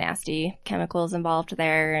really nasty chemicals involved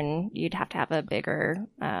there, and you'd have to have a bigger,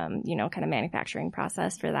 kind of manufacturing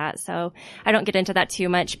process for that. So I don't get into that too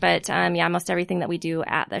much, but most everything that we do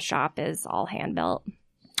at the shop is all hand built.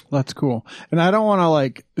 That's cool. And I don't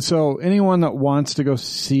want to so anyone that wants to go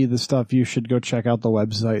see the stuff, you should go check out the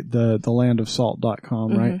website, the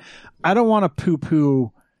landofsalt.com, right? I don't want to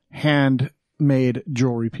poo-poo handmade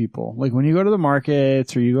jewelry people. Like when you go to the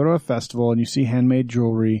markets or you go to a festival and you see handmade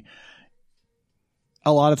jewelry,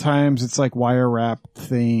 a lot of times it's like wire wrapped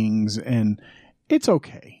things and it's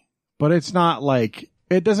okay, but it's not like,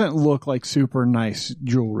 it doesn't look like super nice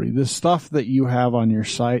jewelry. The stuff that you have on your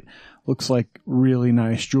site looks like really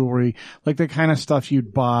nice jewelry, like the kind of stuff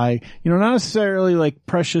you'd buy, not necessarily like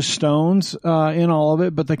precious stones in all of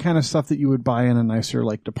it, but the kind of stuff that you would buy in a nicer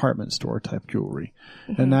like department store type jewelry.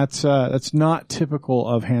 And that's not typical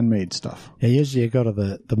of handmade stuff. Yeah, usually you go to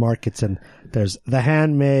the markets and there's the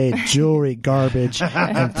handmade jewelry garbage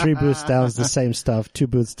and 3 booths down is the same stuff, 2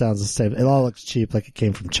 booths down is the same. It all looks cheap, like it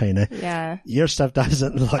came from China. Yeah. Your stuff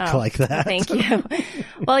doesn't look like that. Thank you.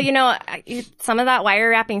 Well, some of that wire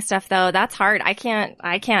wrapping stuff though, that's hard. I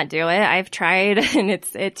can't do it. I've tried and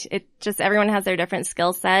it just, everyone has their different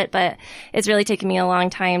skill set, but it's really taken me a long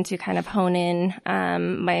time to kind of hone in,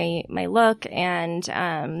 my look and,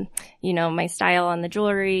 my style on the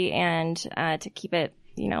jewelry and, to keep it,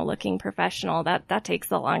 looking professional. That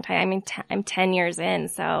takes a long time. I mean, I'm 10 years in,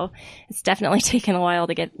 so it's definitely taken a while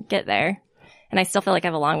to get there. And I still feel like I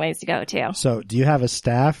have a long ways to go too. So do you have a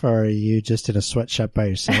staff or are you just in a sweatshop by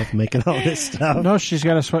yourself making all this stuff? No, she's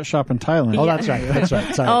got a sweatshop in Thailand. Oh, that's right.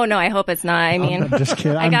 Sorry. Oh no, I hope it's not. I mean, I'm just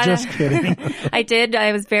kidding. Just kidding.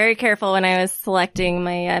 I was very careful when I was selecting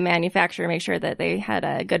my manufacturer, make sure that they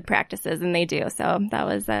had good practices, and they do. So that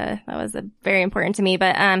was very important to me.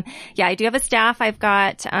 But I do have a staff. I've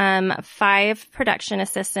got 5 production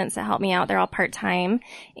assistants that help me out. They're all part-time.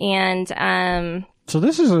 And so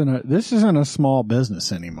this isn't a small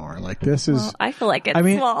business anymore. Like this is. Well, I feel like it's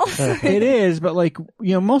small. It is, but like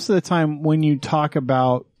most of the time when you talk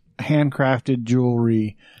about handcrafted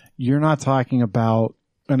jewelry, you're not talking about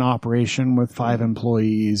an operation with 5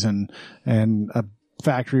 employees and a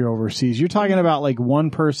factory overseas. You're talking about like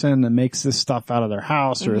one person that makes this stuff out of their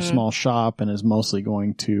house or a small shop and is mostly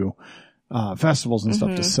going to festivals and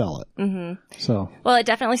stuff to sell it. So, well, it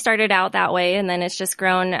definitely started out that way, and then it's just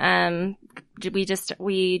grown.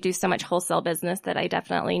 We do so much wholesale business that I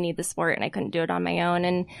definitely need the support, and I couldn't do it on my own.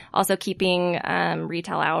 And also keeping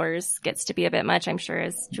retail hours gets to be a bit much, I'm sure,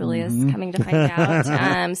 as Julia's coming to find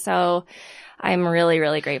out. So I'm really,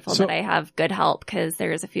 really grateful that I have good help, because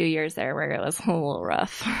there was a few years there where it was a little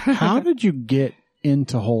rough. How did you get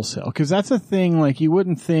into wholesale? Because that's a thing, like you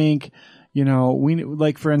wouldn't think, we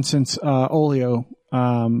like, for instance, Olio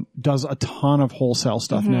does a ton of wholesale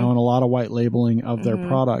stuff now and a lot of white labeling of their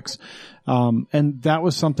products. And that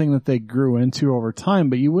was something that they grew into over time,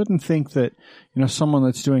 but you wouldn't think that, someone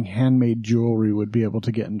that's doing handmade jewelry would be able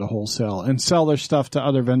to get into wholesale and sell their stuff to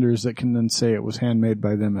other vendors that can then say it was handmade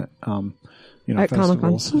by them at, at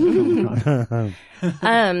festivals. Comic-Con.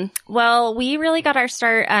 Well, we really got our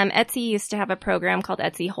start. Etsy used to have a program called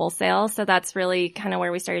Etsy Wholesale. So that's really kind of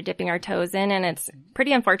where we started dipping our toes in. And it's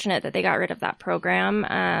pretty unfortunate that they got rid of that program,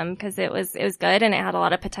 cause it was good and it had a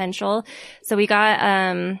lot of potential. So we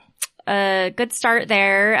got, a good start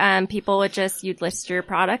there. People would you'd list your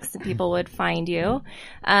products and people would find you.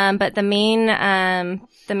 But the main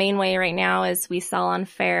way right now is we sell on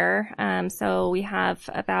Faire. So we have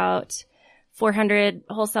about 400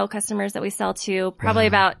 wholesale customers that we sell to, probably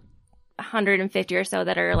about 150 or so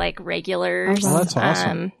that are like regulars. Oh, that's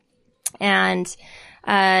awesome. And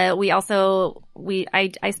we also,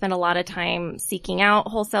 I spend a lot of time seeking out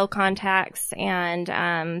wholesale contacts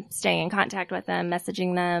and, staying in contact with them,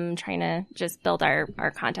 messaging them, trying to just build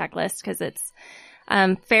our contact list, cause it's,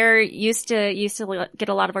 Faire used to get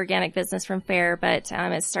a lot of organic business from Faire, but,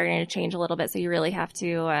 it's starting to change a little bit. So you really have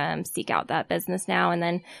to, seek out that business now. And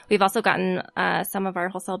then we've also gotten, some of our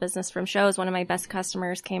wholesale business from shows. One of my best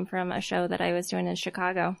customers came from a show that I was doing in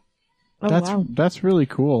Chicago. Oh, that's really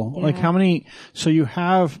cool. Yeah. Like how many, so you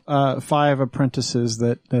have, 5 apprentices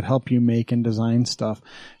that help you make and design stuff.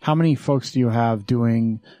 How many folks do you have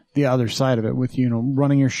doing the other side of it with,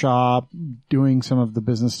 running your shop, doing some of the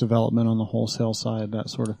business development on the wholesale side, that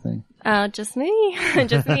sort of thing? Just me.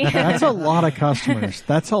 Just me. That's a lot of customers.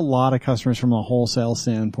 That's a lot of customers from a wholesale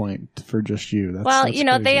standpoint for just you. That's crazy.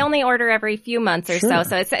 They only order every few months or Sure.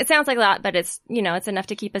 so it sounds like a lot, but it's, it's enough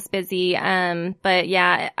to keep us busy. But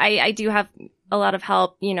yeah, I do have a lot of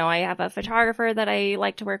help. I have a photographer that I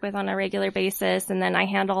like to work with on a regular basis, and then I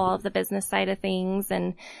handle all of the business side of things,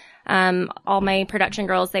 and all my production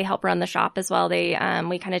girls, they help run the shop as well. We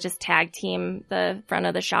kind of just tag team the front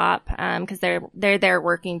of the shop, cause they're there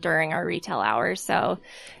working during our retail hours. So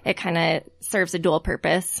it kind of serves a dual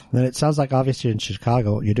purpose. Then it sounds like obviously in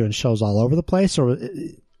Chicago, you're doing shows all over the place, or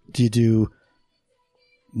do you do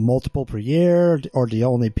multiple per year, or do you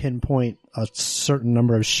only pinpoint a certain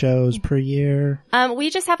number of shows per year? We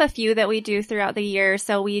just have a few that we do throughout the year.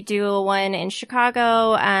 So we do one in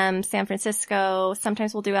Chicago, San Francisco.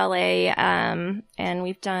 Sometimes we'll do LA, and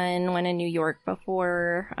we've done one in New York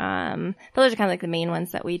before. Those are kind of like the main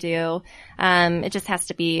ones that we do. It just has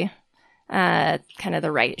to be kind of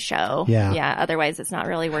the right show. Yeah. Otherwise, it's not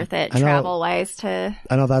really worth it I know- travel wise to.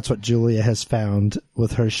 I know that's what Julia has found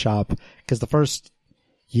with her shop, because the first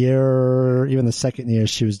year, even the second year,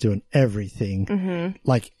 she was doing everything,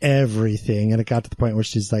 like everything. And it got to the point where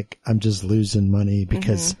she's like, I'm just losing money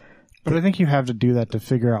because, But I think you have to do that to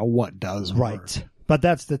figure out what does work. right. But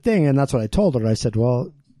that's the thing. And that's what I told her. I said,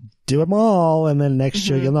 well, do them all. And then next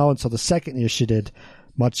year, you'll know. And so the second year she did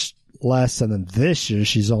much less. And then this year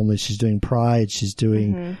she's doing Pride. She's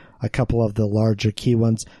doing a couple of the larger key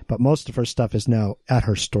ones, but most of her stuff is now at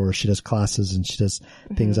her store. She does classes and she does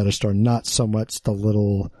things at her store, not so much the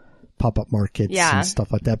little pop-up markets and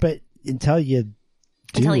stuff like that. But until you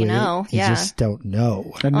do you it, know, you just don't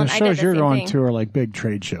know. And Well, the I did shows the you're same going thing. to are like big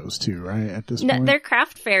trade shows too, right? At this No, point, they're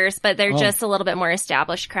craft fairs, but they're just a little bit more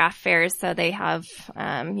established craft fairs. So they have,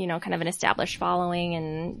 kind of an established following,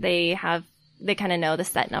 and they kind of know the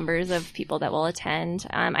set numbers of people that will attend.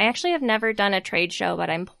 I actually have never done a trade show, but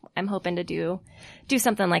I'm hoping to do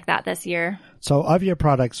something like that this year. So of your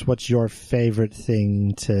products, what's your favorite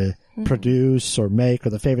thing to produce or make, or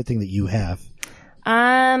the favorite thing that you have?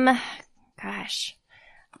 Gosh,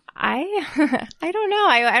 I don't know.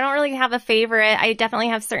 I don't really have a favorite. I definitely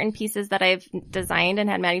have certain pieces that I've designed and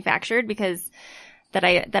had manufactured because that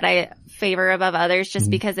I favor above others, just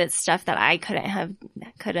because it's stuff that I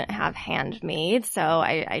couldn't have handmade. So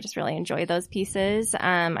I just really enjoy those pieces.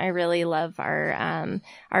 I really love our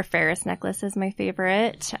Ferris necklace is my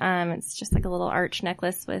favorite. It's just like a little arch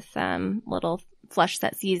necklace with little flush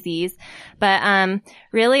set CZs. But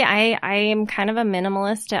really I am kind of a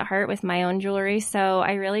minimalist at heart with my own jewelry. So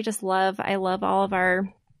I really just love all of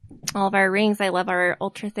our rings. I love our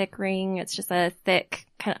ultra thick ring. It's just a thick,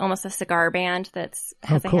 kind of almost a cigar band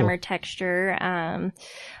has a hammered texture.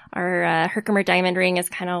 Our Herkimer diamond ring is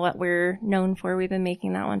kind of what we're known for. We've been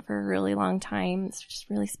making that one for a really long time. It's just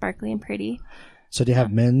really sparkly and pretty. So do you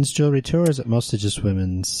have men's jewelry too, or is it mostly just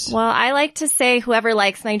women's? Well, I like to say whoever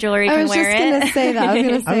likes my jewelry I can was wear just it. going to say that. I was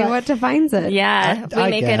going to say what defines it. Yeah, I we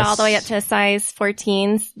make it all the way up guess. to a size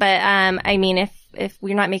 14s. But I mean, if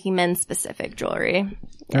we're not making men's specific jewelry.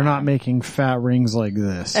 they're not making fat rings like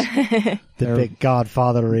this. The big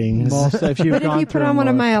Godfather rings. Most, if you've But if gone you put through on one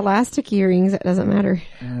of most- my elastic earrings, it doesn't matter.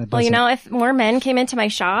 Well, if more men came into my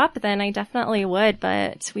shop, then I definitely would.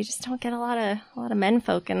 But we just don't get a lot of men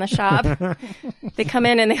folk in the shop. They come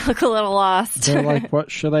in and they look a little lost. they're like, what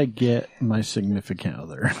should I get my significant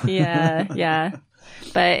other? Yeah.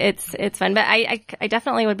 But it's fun. But I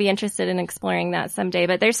definitely would be interested in exploring that someday.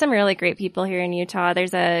 But there's some really great people here in Utah.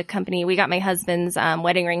 There's a company, we got my husband's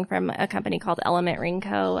wedding ring from a company called Element Ring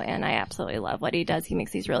Co. And I absolutely love what he does. He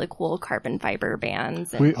makes these really cool carbon fiber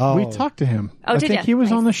bands. And We Oh. talked to him. Oh, I did think ya? he was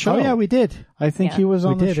Nice. on the show. Oh yeah, we did. I think Yeah. he was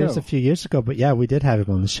We on the did. show. It was a few years ago, but yeah, we did have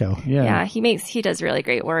him on the show. yeah, he does really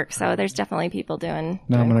great work. So there's definitely people doing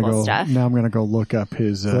Now I'm gonna cool go. stuff. Now I'm gonna go look up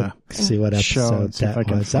his. See what show episode and see if I that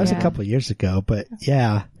can was. That was find a couple of years ago, but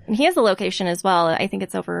yeah. And he has a location as well. I think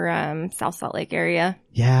it's over South Salt Lake area.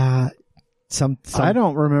 Yeah. Some I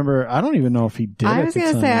don't remember. I don't even know if he did. I at was the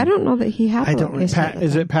going to say, time. I don't know that he had I a don't- location at the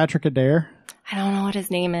Is time. it Patrick Adair? I don't know what his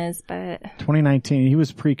name is, but 2019. He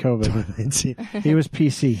was pre-COVID. see, He was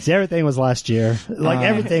PC. everything was last year. Like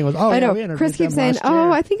everything was. Oh, I yeah, know. we interviewed Chris keeps them saying, last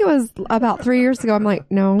year. I think it was about 3 years ago. I'm like,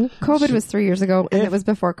 no, COVID was 3 years ago, and it was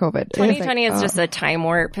before COVID. 2020 It's is like, just a time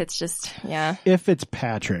warp. It's just, yeah. If it's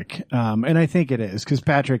Patrick, and I think it is because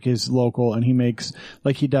Patrick is local and he makes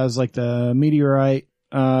he does the meteorite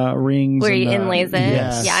rings Where and he the- inlays it.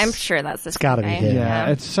 Yes. Yeah, I'm sure that's the It's gotta be guy. him. Yeah,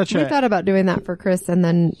 it's such we a. thought about doing that for Chris, and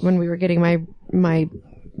then when we were getting my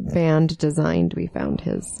band designed, we found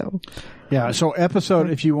his. So Yeah, so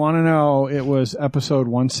if you want to know, it was episode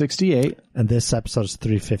 168. And this episode is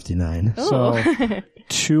 359. So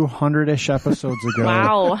 200-ish episodes ago.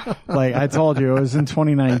 Wow. Like I told you, it was in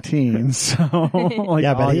 2019. So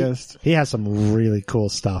Yeah, but August. he has some really cool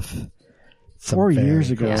stuff. Some 4 very years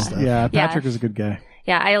cool ago. stuff. Yeah, Yeah. Patrick is a good guy.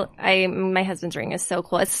 Yeah, my husband's ring is so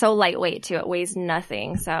cool. It's so lightweight too. It weighs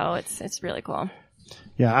nothing. So it's really cool.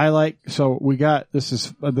 Yeah, so we got,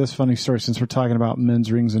 this funny story since we're talking about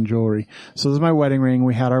men's rings and jewelry. So this is my wedding ring.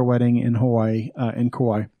 We had our wedding in Hawaii, in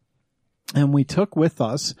Kauai. And we took with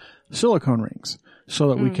us silicone rings so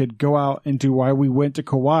that we could go out and do, why we went to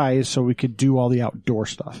Kauai, so we could do all the outdoor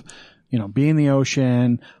stuff. be in the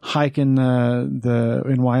ocean, hike in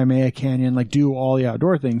in Waimea Canyon, like do all the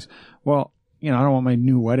outdoor things. Well, I don't want my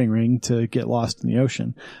new wedding ring to get lost in the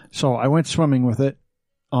ocean. So I went swimming with it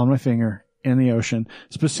on my finger in the ocean,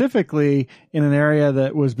 specifically in an area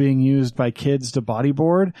that was being used by kids to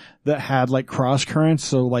bodyboard that had like cross currents.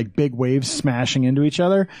 So like big waves smashing into each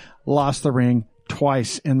other. Lost the ring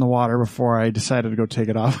twice in the water before I decided to go take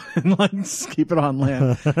it off and like keep it on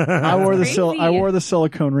land. I wore the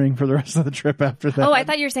silicone ring for the rest of the trip after that. Oh, I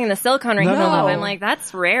thought you were saying the silicone ring. No. I'm like,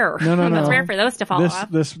 that's rare. No. That's rare for those to fall off.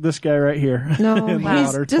 This guy right here. No, in the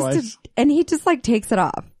water twice. And he just like takes it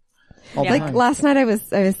off. Like last night I was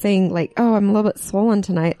saying like, oh, I'm a little bit swollen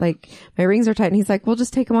tonight. Like my rings are tight. And he's like, well,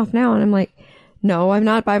 just take them off now. And I'm like, no, I'm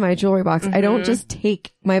not by my jewelry box. I don't just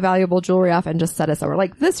take my valuable jewelry off and just set it somewhere.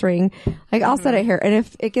 Like this ring, like I'll set it here. And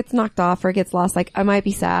if it gets knocked off or it gets lost, like I might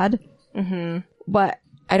be sad, but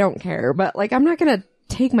I don't care. But like, I'm not going to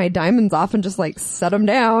take my diamonds off and just like set them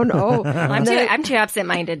down. Oh, I'm too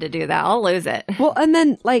absent-minded to do that. I'll lose it. Well, and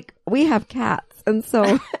then like we have cats. And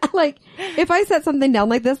so like if I set something down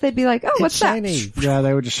like this, they'd be like, oh, what's shiny. that? Yeah,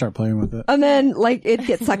 they would just start playing with it. And then like it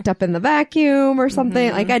gets sucked up in the vacuum or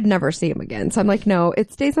something. Like I'd never see them again. So I'm like, no,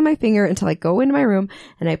 it stays on my finger until I go into my room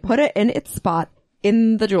and I put it in its spot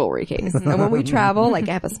in the jewelry case. And when we travel, like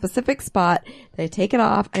I have a specific spot that I take it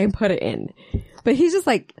off and put it in. But he's just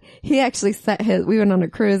like, he actually we went on a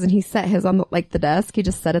cruise and he set his on the desk. He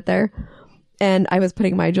just set it there. And I was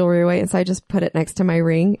putting my jewelry away. And so I just put it next to my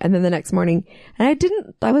ring. And then the next morning, and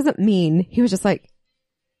I wasn't mean. He was just like,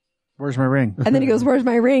 where's my ring? And then he goes, where's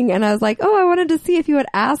my ring? And I was like, oh, I wanted to see if you would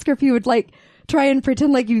ask or if you would like try and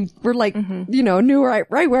pretend like you were like, knew right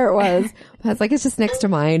where it was. I was like, it's just next to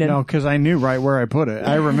mine. And no, cause I knew right where I put it.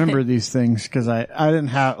 I remember these things cause I didn't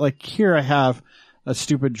have, like here I have a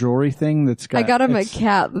stupid jewelry thing that's got. I got him a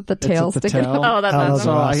cat with the tail sticking out. Oh, that's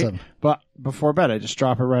awesome. But before bed, I just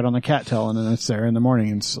drop it right on the cat tail and then it's there in the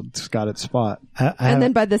morning and it's got its spot. And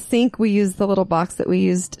then by the sink, we use the little box that we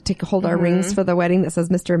used to hold our rings for the wedding that says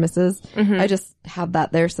Mr. and Mrs. I just have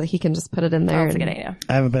that there so he can just put it in there. That's a good idea.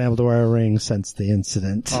 I haven't been able to wear a ring since the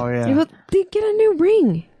incident. Oh, yeah. Well, get a new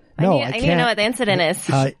ring. No, I need to know what the incident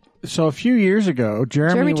is. So a few years ago,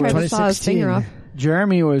 Jeremy tried to saw his finger off.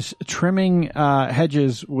 Jeremy was trimming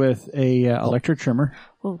hedges with a electric trimmer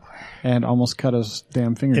and almost cut his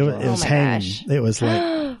damn fingers off. It was hanging. Gosh. It was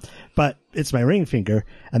like, but it's my ring finger,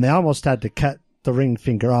 and they almost had to cut the ring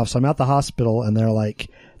finger off. So I'm at the hospital, and they're like,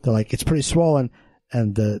 it's pretty swollen,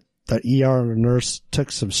 and the ER nurse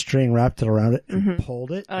took some string, wrapped it around it, and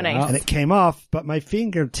pulled it. Oh, nice. And it came off, but my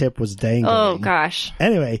fingertip was dangling. Oh gosh.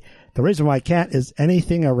 Anyway. The reason why I can't is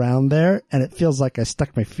anything around there, and it feels like I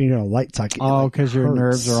stuck my finger in a light socket. Oh, because your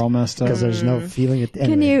nerves are all messed up. Because there's no feeling at the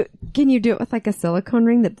end. Can you do it with like a silicone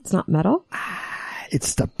ring that's not metal?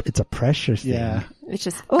 It's a pressure thing. Yeah. It's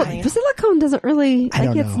just. The silicone doesn't really I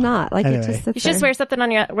don't it's know. not like Anyway. it just sits You should just there. wear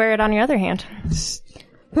something wear it on your other hand.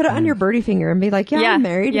 Put it on your birdie finger and be like, yeah, I'm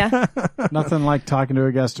married. Yeah. Nothing like talking to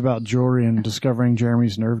a guest about jewelry and discovering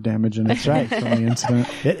Jeremy's nerve damage and it's right from the incident.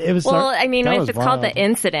 It was. Well, I mean, that if was it's called wild. the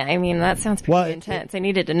incident, I mean, that sounds pretty intense. I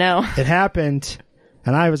needed to know. It happened,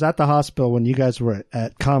 and I was at the hospital when you guys were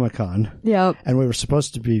at Comic-Con. Yep. And we were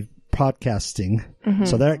supposed to be podcasting.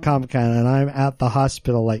 So they're at Comic-Con, and I'm at the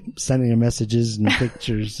hospital, like, sending them messages and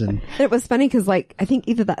pictures. And It was funny because like, I think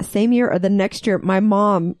either that same year or the next year, my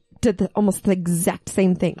mom did almost the exact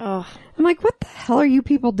same thing. Oh. I'm like, what the hell are you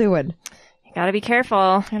people doing? You gotta be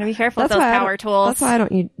careful. Gotta be careful with those power tools. That's why I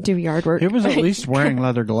don't do yard work. It was at least wearing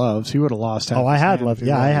leather gloves. He would have lost half I his had hand leather. if he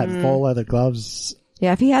Yeah, I wasn't. had full leather gloves.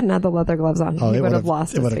 Yeah, if he hadn't had the leather gloves on, Oh, he it would have would've-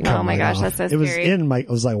 lost it his would've finger. come Oh my right gosh, off. that's so It was scary. it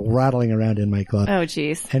was like rattling around in my glove. Oh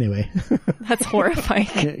jeez. Anyway. That's horrifying.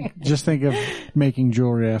 Yeah, just think of making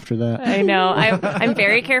jewelry after that. I know. I'm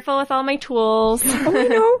very careful with all my tools. Oh, I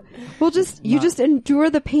know. Well, you just endure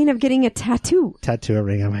the pain of getting a tattoo. Tattoo a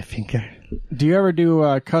ring on my finger. Do you ever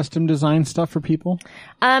do custom design stuff for people?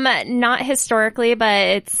 Not historically, but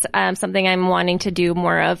it's something I'm wanting to do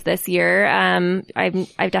more of this year. I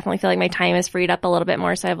definitely feel like my time is freed up a little bit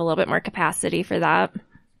more, so I have a little bit more capacity for that.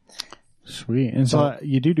 Sweet. And so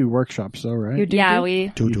you do workshops though, right? You do? Yeah, we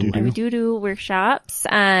do. do workshops.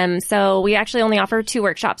 So we actually only offer 2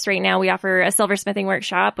 workshops right now. We offer a silversmithing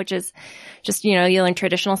workshop, which is just, you learn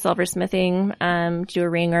traditional silversmithing, do a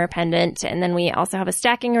ring or a pendant. And then we also have a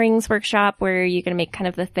stacking rings workshop where you can make kind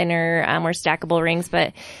of the thinner, more stackable rings.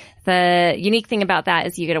 But the unique thing about that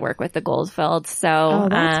is you get to work with the Goldfield. So,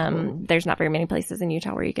 cool. There's not very many places in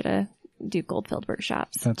Utah where you get to do Goldfield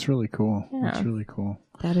workshops. That's really cool. Yeah. That's really cool.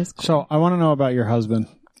 That is cool. So I want to know about your husband.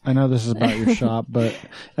 I know this is about your shop, but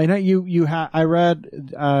I know I read,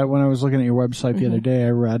 when I was looking at your website the other day, I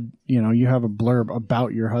read, you have a blurb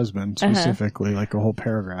about your husband specifically, like a whole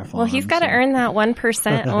paragraph. Well, he's got to earn that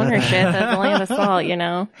 1% ownership of the Land of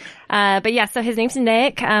Salt, But yeah, so his name's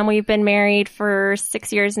Nick. We've been married for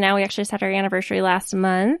 6 years now. We actually just had our anniversary last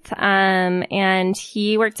month. And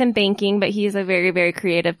he works in banking, but he's a very, very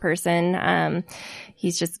creative person.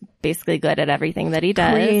 He's just basically good at everything that he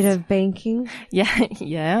does. Creative banking. Yeah.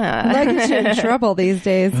 That gets you in trouble these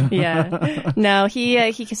days. Yeah. No,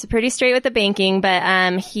 he's pretty straight with the banking, but,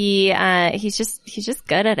 he's just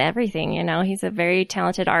good at everything, He's a very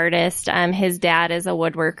talented artist. His dad is a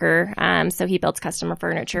woodworker. So he builds custom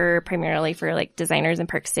furniture primarily for like designers in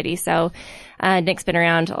Park City. So, Nick's been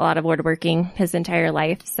around a lot of woodworking his entire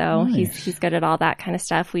life. So he's good at all that kind of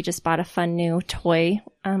stuff. We just bought a fun new toy.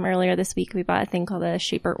 Earlier this week, we bought a thing called a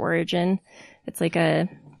Shaper Origin. It's like a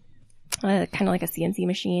kind of like a CNC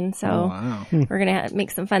machine. So we're going to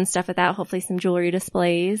make some fun stuff with that. Hopefully some jewelry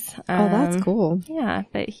displays. Oh, that's cool. Yeah,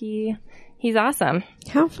 but he's awesome.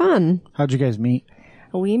 How fun. How'd you guys meet?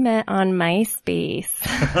 We met on MySpace.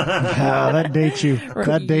 That dates you.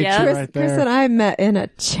 That dates you right there. Chris and I met in a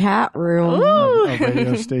chat room. Ooh. A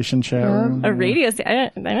radio station chat room. A radio station. I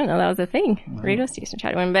didn't know that was a thing. Wow. Radio station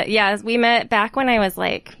chat room. But yeah, we met back when I was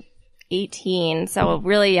like 18, so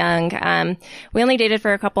really young. We only dated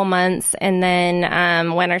for a couple months, and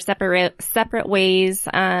then went our separate ways.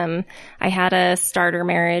 I had a starter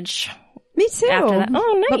marriage. Me too. After that.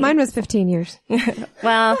 Oh, nice. But mine was 15 years.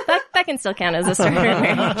 Well, that can still count as a starter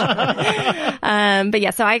marriage. But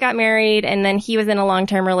yeah, so I got married, and then he was in a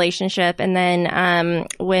long-term relationship. And then,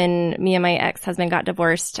 when me and my ex-husband got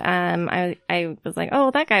divorced, I was like,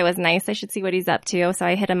 oh, that guy was nice. I should see what he's up to. So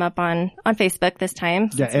I hit him up on Facebook this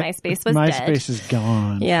time. Since MySpace was dead. MySpace is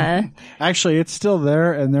gone. Yeah. Actually, it's still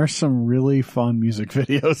there, and there's some really fun music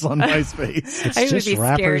videos on MySpace. It's I would just be scared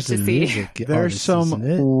rappers to and see. music. There's some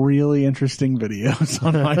really interesting videos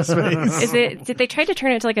on MySpace. Did they try to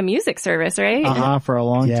turn it to like a music service, right? For a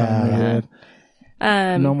long time they did.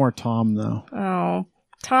 Yeah. No more Tom though. Oh,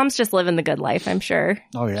 Tom's just living the good life, I'm sure.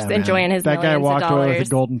 Oh yeah, just enjoying his that guy millions walked of away dollars. with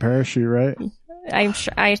a golden parachute, right? I'm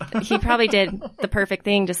sure he probably did the perfect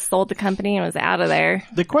thing, just sold the company and was out of there.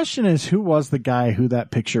 The question is, who was the guy who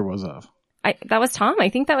that picture was of? That was Tom. I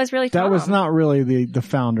think that was really Tom. That was not really the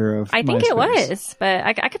founder of I think MySpace. it was, but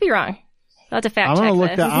I could be wrong. I'll have to fact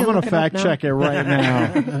check this. I'm going to fact check it right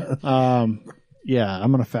now. Yeah,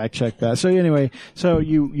 I'm going to fact check that. So anyway,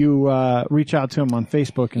 you reach out to him on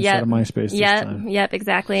Facebook instead of MySpace this time. Yep,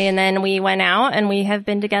 exactly. And then we went out, and we have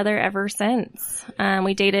been together ever since.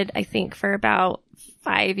 We dated, I think, for about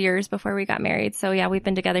 5 years before we got married. So yeah, we've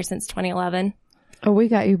been together since 2011. Oh, we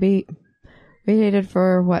got you beat. We dated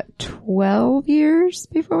for 12 years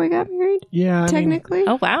before we got married? Yeah. Technically.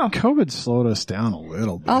 Oh, wow. COVID slowed us down a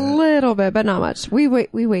little bit. A little bit, but not much. We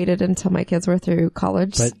waited until my kids were through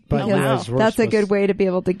college. But you guys that's a good way to be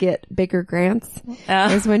able to get bigger grants.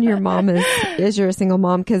 Is when your mom is you're a single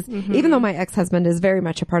mom. Cause even though my ex-husband is very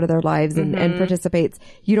much a part of their lives and participates,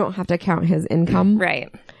 you don't have to count his income.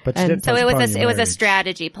 Right. But so it was a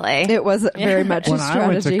strategy play. It was very much a strategy. When I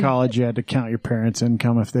went to college, you had to count your parents'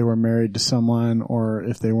 income if they were married to someone or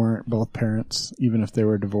if they weren't both parents, even if they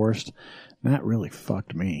were divorced. And that really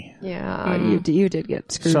fucked me. Yeah, you did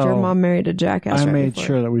get screwed. So, your mom married a jackass. I right made before.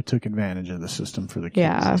 sure that we took advantage of the system for the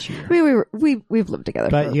kids this year. I mean, we've lived together.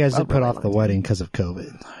 But for you guys a did put really off the long time. wedding because of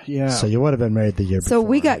COVID. Yeah. So you would have been married the year before. So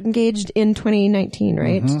we got engaged in 2019,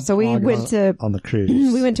 right? So we went to on the cruise.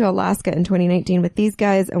 We went to Alaska in 2019 with these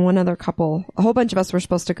guys and one other couple. A whole bunch of us were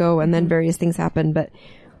supposed to go, and then various things happened. But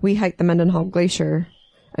we hiked the Mendenhall Glacier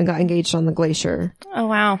and got engaged on the glacier. Oh,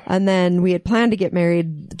 wow. And then we had planned to get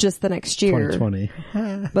married just the next year.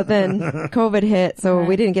 2020. But then COVID hit, so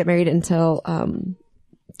we didn't get married until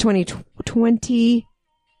 2020.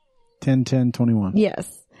 10/10/21.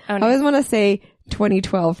 Yes. Oh, I nice. always want to say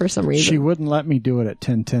 2012 for some reason. She wouldn't let me do it at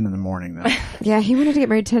 10:10 in the morning though. Yeah, he wanted to get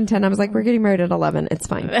married 10/10. I was like, we're getting married at 11. It's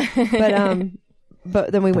fine.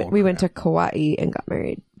 But then we went to Kauai and got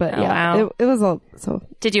married. But wow. it was all so.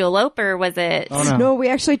 Did you elope, or was it? Oh, No, we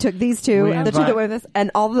actually took these two, the two that went with us,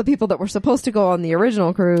 and all of the people that were supposed to go on the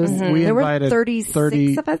original cruise. We There were invited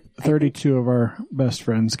 36 of us. 32 of our best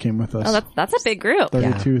friends came with us. Oh, that's a big group.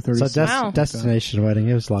 32, 36. So Wow. destination wedding.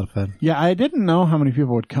 It was a lot of fun. Yeah, I didn't know how many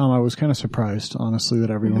people would come. I was kind of surprised, honestly,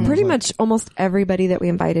 that everyone Pretty was like, much almost everybody that we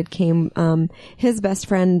invited came. His best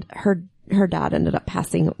friend, her dad ended up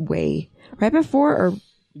passing away right before, or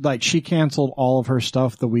like she canceled all of her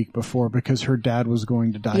stuff the week before because her dad was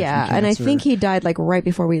going to die. yeah, from and I cancer, think he died like right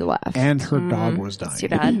before we left. and her dog was dying. Too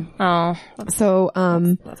bad. Oh, So,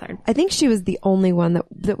 that's hard. I think she was the only one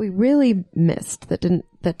that we really missed that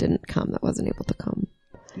didn't come, that wasn't able to come.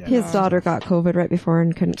 His daughter got COVID right before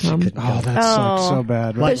and couldn't come. Oh, that sucks so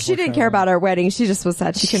bad. But she didn't care about our wedding. She just was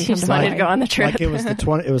sad she couldn't come She to just wanted to Hawaii. go on the trip. Like it was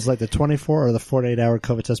the 24 or the 48-hour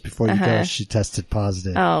COVID test before you go. She tested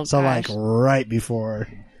positive. Oh, so gosh. like right before.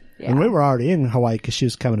 And we were already in Hawaii because she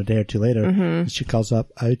was coming a day or two later. And she calls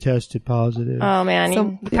up, I tested positive. Oh man,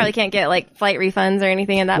 you probably can't get like flight refunds or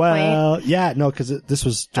anything at that point. Well, yeah, no, because this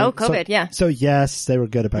was COVID, yeah. So yes, they were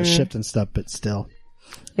good about shifting stuff, but still.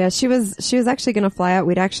 Yeah, she was actually going to fly out.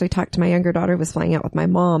 We'd actually talked to my younger daughter who was flying out with my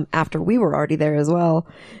mom after we were already there as well.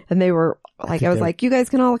 And they were like, I was like, you guys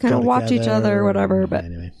can all kind of watch each other or whatever. But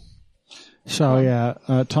anyway. So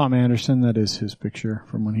yeah, Tom Anderson, that is his picture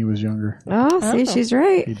from when he was younger. oh, see, she's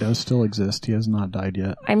right. He does still exist. He has not died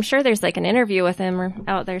yet. I'm sure there's like an interview with him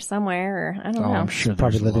out there somewhere, or I don't know. I'm sure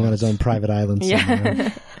Probably there's living on his lots. own private island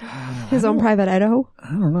somewhere. His own private Idaho. I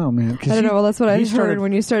don't know, man. I don't know. Well, that's what I heard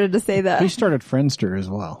when you started to say that. He started Friendster as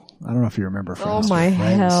well. I don't know if you remember Friendster. Oh my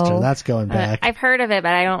Friendster, hell. that's going back. I've heard of it,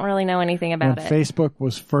 but I don't really know anything When about it. Facebook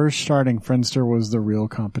was first starting, Friendster was the real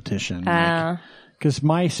competition. Because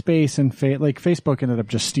MySpace and Facebook ended up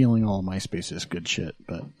just stealing all of MySpace's good shit.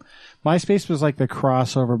 But MySpace was like the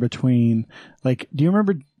crossover between, like, do you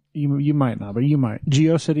remember? You might not, but you might.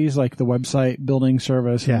 GeoCities, like the website building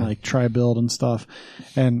service, and like TriBuild and stuff.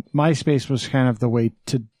 And MySpace was kind of the way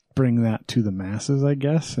to bring that to the masses, I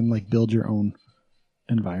guess, and like build your own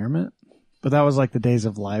environment. But that was like the days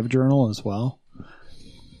of LiveJournal as well.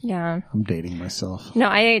 Yeah. I'm dating myself. No,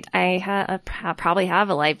 I probably have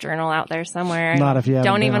a life journal out there somewhere. Not if you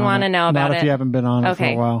haven't don't been even on want to it. know about Not it. if you haven't been on it for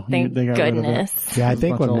a while. Thank They got rid of it. goodness. Yeah, I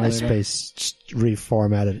think when Much older. MySpace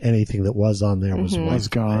reformatted, anything that was on there was Was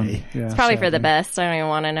gone. Yeah, It's probably for the sadly. best. I don't even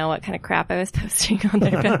want to know what kind of crap I was posting on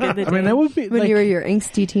there back in the day. I mean, that would be When like, you were your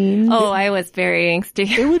angsty teen. Oh, I was very angsty.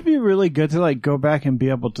 it would be really good to like go back and be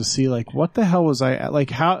able to see like what the hell was I at? Like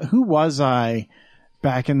who was I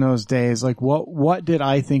back in those days? Like what did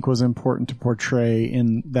I think was important to portray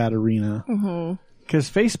in that arena? Because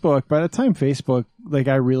Facebook, by the time Facebook, like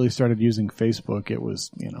I really started using Facebook, it was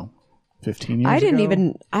 15 years ago. I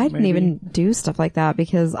didn't maybe. even do stuff like that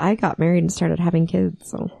because I got married and started having kids.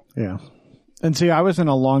 So Yeah. And see, I was in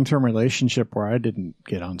a long-term relationship where I didn't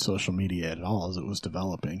get on social media at all as it was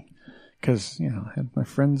developing. Because, I had my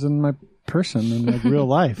friends and my person in like real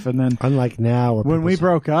life. And then unlike now. Where when we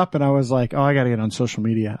broke up and I was like, oh, I got to get on social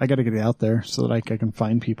media. I got to get it out there so that I can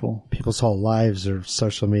find people. People's whole lives are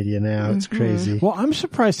social media now. It's crazy. Well, I'm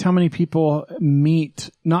surprised how many people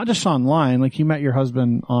meet, not just online, like you met your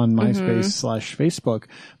husband on MySpace/Facebook,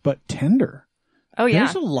 but Tinder. Oh, yeah.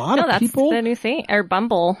 There's a lot of that's people. the new thing. Or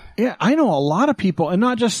Bumble. Yeah, I know a lot of people, and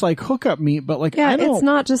not just like hookup meet, but like yeah, I know it's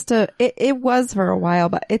not just it was for a while,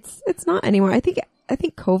 but it's not anymore. I think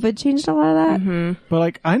COVID changed a lot of that. But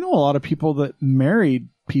like, I know a lot of people that married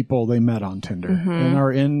people they met on Tinder and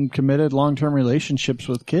are in committed long-term relationships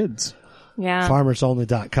with kids. Yeah.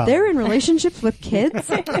 FarmersOnly.com. They're in relationships with kids.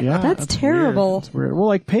 Yeah, That's terrible. Weird. That's weird. Well,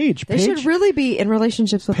 like Paige. They should really be in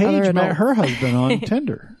relationships with other Paige adults. met her husband on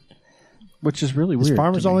Tinder, which is really Is weird.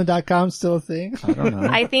 FarmersOnly.com still a thing? I don't know.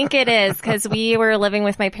 I think it is because we were living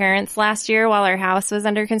with my parents last year while our house was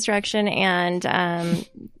under construction, and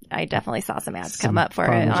I definitely saw some ads come up for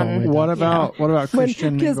it. Farmers Only. What about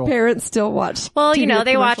Christian Because Mingle? parents still watch. Well, TV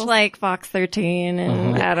they watch commercials. like Fox 13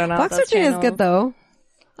 and I don't know. Fox those 13 is channels. good though.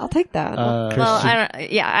 I'll take that. Well,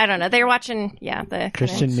 I don't know. They're watching, the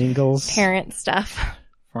Christian Mingles. parent stuff.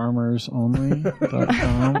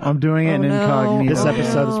 FarmersOnly.com. I'm doing it in no. incognito. This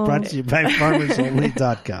episode is brought to you by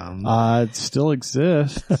FarmersOnly.com. It still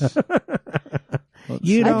exists.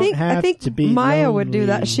 You don't I have think to be Maya lonely. would do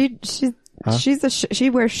that. She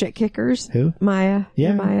wears shit kickers. Who? Maya.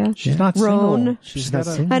 Yeah. Maya. She's not Roan. single. She's not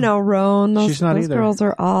got a- single. I know Roan. Those, She's not those either. girls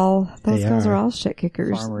are all. Those They girls are. are all shit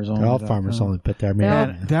kickers. FarmersOnly.com. They're all Farmers Only, but they're Yeah.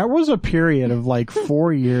 made. That was a period of like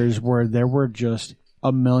 4 years where there were just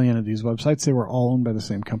a million of these websites. They were all owned by the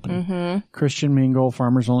same company. Christian Mingle,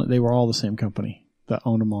 Farmers Only, they were all the same company that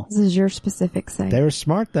owned them all. This is your specific site. They were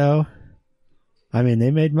smart though. I mean,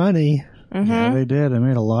 they made money. Yeah, they did. They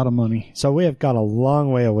made a lot of money. So we have gone a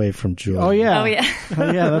long way away from Julie. Oh yeah. Oh, yeah. Oh,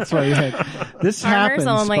 yeah, that's right. Yeah. This Farmers happens,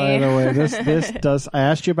 Only. by the way. This does. I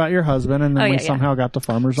asked you about your husband, and then we somehow got to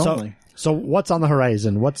Farmers Only. So what's on the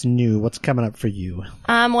horizon? What's new? What's coming up for you?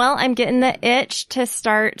 Well, I'm getting the itch to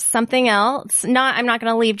start something else. I'm not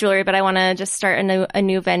going to leave jewelry, but I want to just start a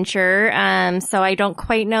new venture. So I don't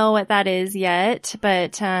quite know what that is yet,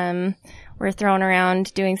 but, we're throwing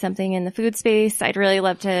around doing something in the food space. I'd really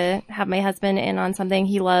love to have my husband in on something.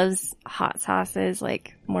 He loves hot sauces,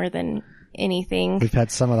 like more than anything. We've had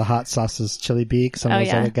some of the hot sauces, Chili Beak, some of those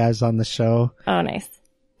yeah. other guys on the show. Oh, nice.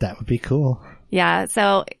 That would be cool. Yeah.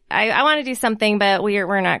 So I want to do something, but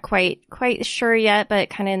we're not quite sure yet, but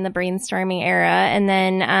kind of in the brainstorming era. And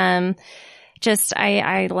then,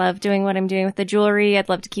 I love doing what I'm doing with the jewelry. I'd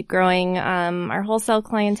love to keep growing, our wholesale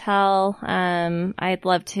clientele. I'd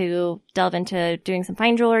love to delve into doing some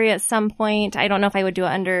fine jewelry at some point. I don't know if I would do it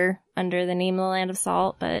under the name of the Land of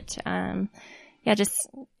Salt, but, just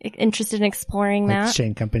interested in exploring Like that.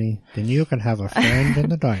 Shane Company. Then you can have a friend in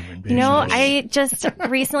the diamond business. You know, I just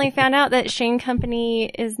recently found out that Shane Company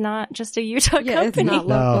is not just a Utah Yeah, it's company. not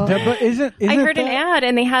local. Yeah, but isn't I heard an that- ad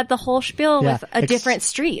and they had the whole spiel Yeah, with a different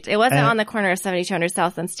street. It wasn't and- on the corner of 7200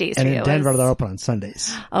 South and State Street. And in It Denver, was, they're open on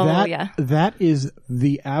Sundays. oh, that, yeah. That is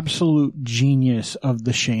the absolute genius of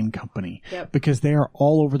the Shane Company. Yep. Because they are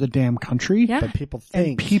all over the damn country. Yeah. But people And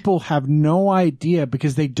think people have no idea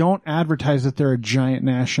because they don't advertise that they're a giant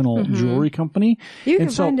national jewelry company. You can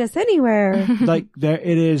And so- find us anywhere. Like there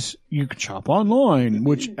it is, you can shop online,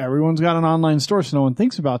 which everyone's got an online store, so no one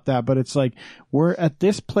thinks about that. But it's like, we're at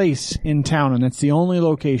this place in town and it's the only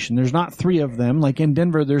location. There's not 3 of them. Like in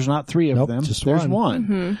Denver, there's not 3 of Nope, them. just There's one.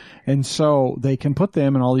 one. And so they can put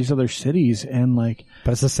them in all these other cities and like,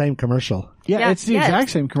 but it's the same commercial. Yeah, it's the yeah.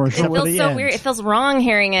 exact same commercial. It with feels the so end. weird. It feels wrong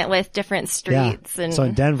hearing it with different streets. Yeah. And So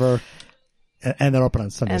in Denver, and they're open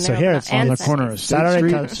on Sundays. And So they're here open it's on- on and the corner of State Saturday,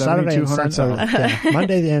 Street, Saturday and 7200 Sunday. South. Yeah.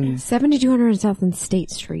 Monday and 7200 South and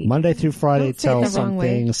State Street. Monday through Friday Don't say it till the wrong way.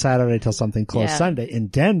 something, Saturday till something close. Yeah. Sunday. In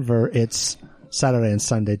Denver, it's Saturday and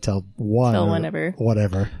Sunday till 1 Till or whenever.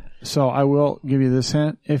 whatever. So I will give you this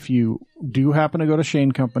hint. If you do happen to go to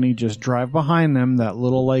Shane Company, just drive behind them, that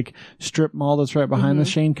little like strip mall that's right behind the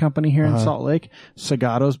Shane Company here in Salt Lake.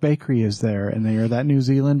 Sagato's Bakery is there, and they are that New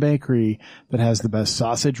Zealand bakery that has the best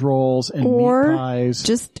sausage rolls and Or meat pies.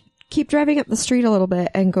 just keep driving up the street a little bit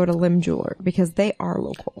and go to Lim Jeweler because they are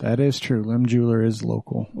local. That is true. Lim Jeweler is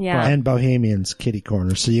local. yeah. And Bohemian's Kitty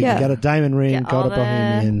Corner. So you Yeah. can get a diamond ring, Get go all to the-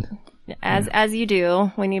 Bohemian. As you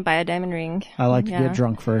do when you buy a diamond ring. I like to Yeah. get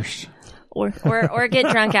drunk first. Or get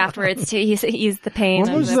drunk afterwards to ease the pain. What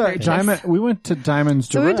of was the that? purchase. Diamond? We went to Diamonds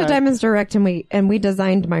So we went to Direct. Diamonds Direct and we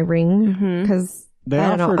designed my ring because They I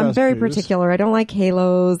don't know. offered I'm us very booze. particular. I don't like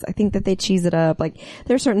halos. I think that they cheese it up. Like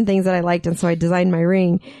there's certain things that I liked, and so I designed my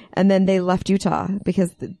ring. And then they left Utah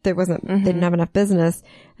because there wasn't they didn't have enough business.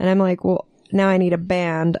 And I'm like, well, now I need a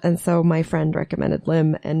band. And so my friend recommended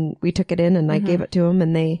Lim, and we took it in, and I gave it to him,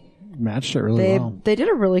 and they Matched it really well. did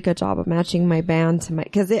a really good job of matching my band to my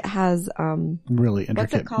because it has Really what's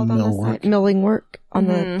intricate it called on the millwork. side? Milling work on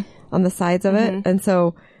the sides of it, and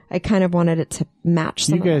so I kind of wanted it to match.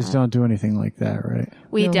 Some You of guys that. don't do anything like that, right?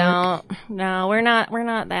 We Millwork. don't. No, we're not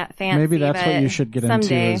that fancy. Maybe that's what but you should get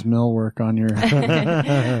someday. into is millwork on your.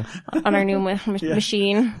 On our new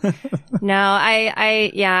machine. No,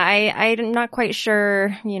 I'm not quite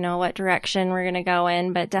sure, what direction we're going to go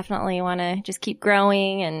in, but definitely want to just keep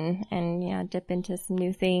growing and dip into some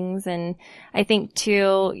new things. And I think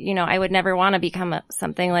too, I would never want to become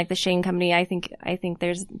something like the Shane Company. I think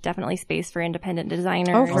there's definitely space for independent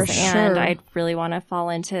designers. Oh, for and sure. I'd really want to fall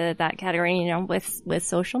into that category, with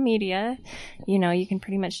social media, you can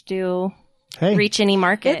pretty much Hey, reach any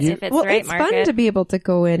market if it's the right it's market. fun to be able to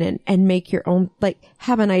go in and make your own, like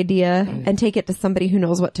have an idea and take it to somebody who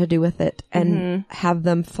knows what to do with it and have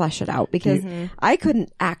them flesh it out because I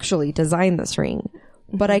couldn't actually design this ring,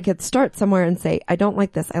 but I could start somewhere and say, I don't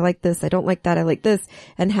like this. I like this. I don't like that. I like this,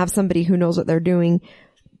 and have somebody who knows what they're doing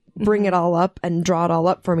bring it all up and draw it all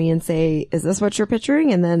up for me and say, is this what you're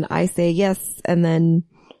picturing? And then I say yes. And then,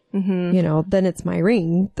 then it's my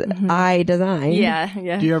ring that I designed.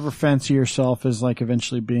 Yeah. do you ever fancy yourself as like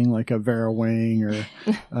eventually being like a Vera Wang or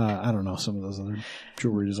I don't know, some of those other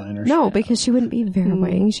jewelry designers? No, because she wouldn't be Vera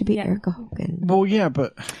Wang. She'd be Erica Hogan. Well, yeah,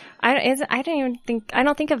 but I don't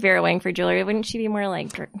think of Vera Wang for jewelry. Wouldn't she be more like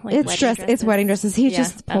It's wedding It's dresses? wedding dresses. He Yeah.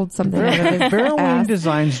 just pulled something out of his Vera Wang ass.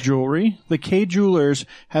 designs jewelry. The K Jewelers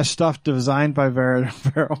has stuff designed by Vera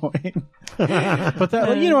Wang. But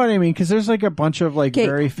that, you know what I mean? Because there's like a bunch of like Okay,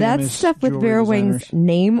 very famous that's stuff with jewelry Vera designers. Wang's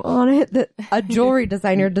name on it that a jewelry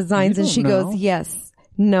designer designs, You and she don't know. goes, "Yes,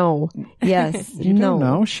 no, yes, You no." don't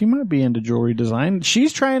know. She might be into jewelry design.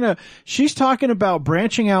 She's talking about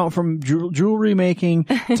branching out from jewelry making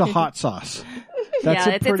to hot sauce. That's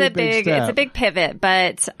yeah, a it's pretty a big step. it's a big pivot,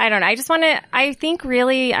 but I don't know. I think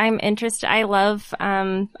really I'm interested. I love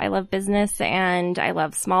business and I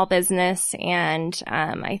love small business, and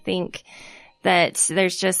I think that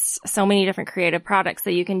there's just so many different creative products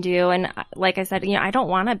that you can do. And like I said, I don't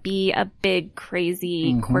want to be a big,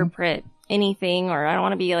 crazy corporate anything, or I don't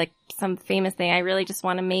want to be like some famous thing. I really just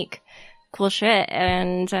want to make cool shit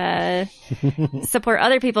and support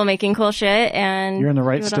other people making cool shit and You're in the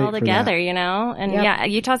right do it state all for together, that. you know? And yeah,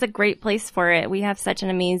 Utah's a great place for it. We have such an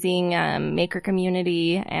amazing maker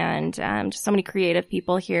community and just so many creative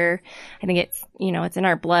people here. I think it's, you know, it's in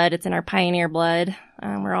our blood. It's in our pioneer blood.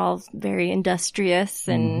 We're all very industrious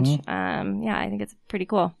and yeah, I think it's pretty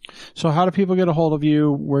cool. So how do people get a hold of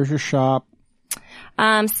you? Where's your shop?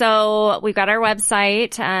 So we've got our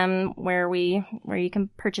website, where you can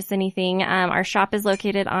purchase anything. Our shop is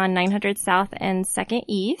located on 900 South and 2nd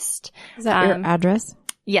East. Is that your address?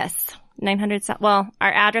 Yes. 900 South. Well,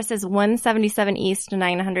 our address is 177 East,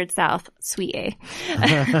 900 South, Suite A.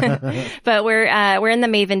 But we're in the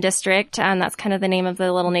Maven district. That's kind of the name of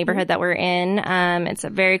the little neighborhood that we're in. It's a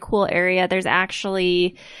very cool area. There's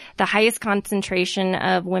actually the highest concentration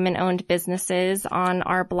of women-owned businesses on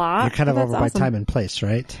our block. You're kind of over by awesome. Time and Place,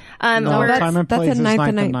 right? No, Time and Place at is 9th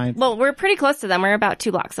and 9th 9th. Well, we're pretty close to them. We're about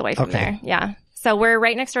 2 blocks away from Okay. there. Yeah. So we're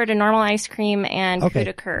right next door to Normal Ice Cream and Okay. Coup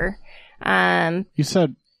de Coeur, You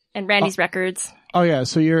said, and Randy's Records. oh yeah,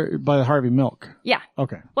 so you're by the Harvey Milk. Yeah.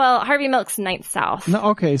 Okay. Well, Harvey Milk's 9th South. No,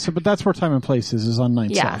 okay, so but that's where Time and Place is on 9th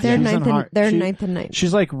Yeah. South. They're She's ninth in and they're she- 9th and 9th.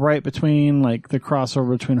 She's like right between like the crossover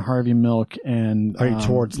between Harvey Milk and Are you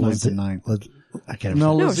towards 9th Liz? and 9th. I can't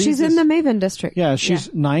No, remember. No, Lizzie's she's in is- the Maven district. Yeah, she's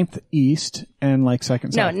 9th East and like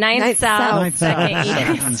 2nd No, South. 9th Ninth South, South.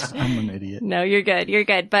 2nd East. I'm an idiot. No, you're good. You're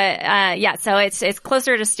good. But, yeah, so it's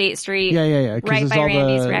closer to State Street. Yeah. Because Right it's by all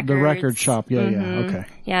Randy's the Records. record shop. Yeah. Okay.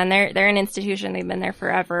 Yeah, and they're an institution. They've been there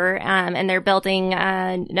forever. And they're building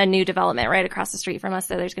a new development right across the street from us.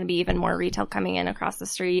 So there's going to be even more retail coming in across the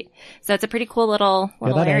street. So it's a pretty cool little Yeah,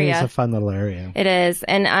 that area. area is a fun little area. It is.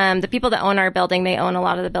 And the people that own our building, they own a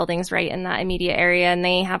lot of the buildings right in that immediate area, and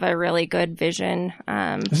they have a really good vision.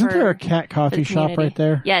 Isn't there a cat coffee shop community. right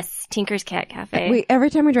there? Yes, Tinker's Cat Cafe.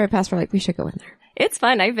 Every time we drive past, we're like, we should go in there. It's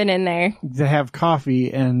fun. I've been in there. They have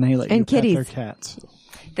coffee and they let you And pet kitties. their cats.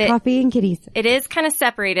 Coffee and kitties. It is kind of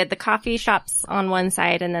separated. The coffee shop's on one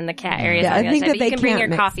side, and then the cat area is Yeah, on I the think other that side. But you they can bring can't your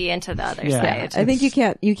mix. coffee into the other Yeah. side. I think you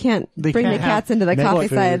can't They bring the can't have- cats into the make coffee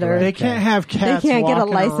food, side or right? They can't have cats can't get a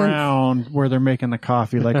walking license. around where they're making the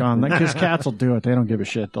coffee like on because cats will do it. They don't give a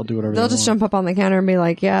shit. They'll do whatever they'll they just want. jump up on the counter and be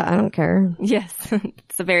like, yeah, I don't care. Yes,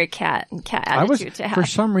 it's a very cat I was attitude to have. for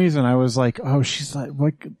some reason I was like, oh, she's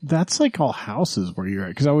like that's like all houses where you're at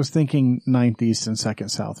because I was thinking 9th East and 2nd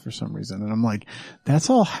South for some reason, and I'm like, that's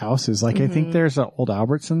all houses. Like I think there's a old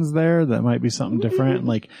Albertsons there that might be something different,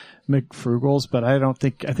 like McFrugal's, but I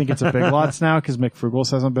think it's a Big Lots now because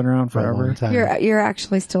McFrugal's hasn't been around For a long forever. time. You're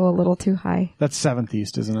actually still a little too high. That's 7th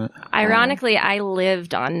East, isn't it? Ironically, I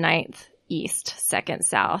lived on 9th East, 2nd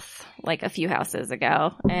South, like a few houses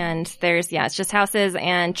ago. And there's, it's just houses,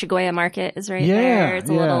 and Chigoya Market is right there.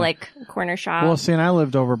 It's a little like corner shop. Well, see, and I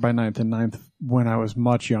lived over by 9th and 9th when I was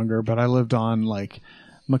much younger, but I lived on like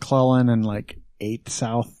McClellan and like 8th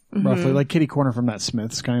South, roughly, like kitty corner from that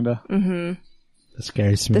Smith's kind of. Mm-hmm. The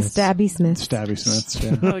Scary The Smiths. Stabby Smith. Stabby Smith's,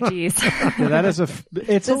 yeah. Oh, geez. Yeah, that is it's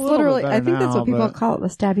a It's little literally, bit I better think that's now, what people but call it, the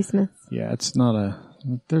Stabby Smith. yeah, it's not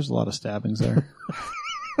there's a lot of stabbings there.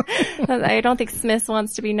 I don't think Smiths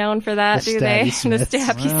wants to be known for that, The do they? Stabby Smiths. The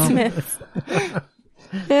Stabby Well. Smiths.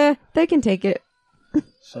 Yeah, they can take it.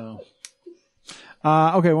 So,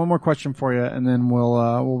 okay, one more question for you, and then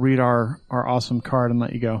we'll read our awesome card and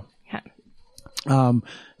let you go. Yeah.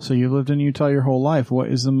 So you lived in Utah your whole life. What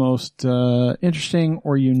is the most interesting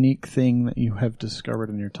or unique thing that you have discovered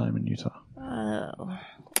in your time in Utah? Oh.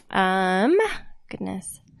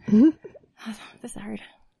 Goodness. This is hard.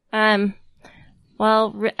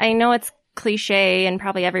 Well, I know it's cliche and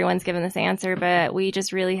probably everyone's given this answer, but we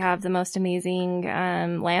just really have the most amazing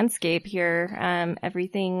landscape here.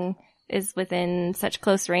 Everything is within such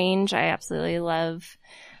close range. I absolutely love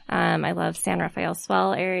I love San Rafael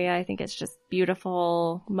Swell area. I think it's just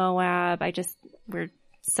beautiful. Moab. We're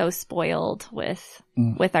so spoiled with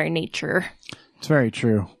our nature. It's very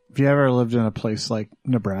true. If you ever lived in a place like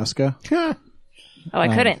Nebraska, Oh,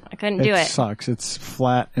 I couldn't do it. Sucks. It's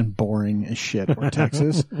flat and boring as shit. Or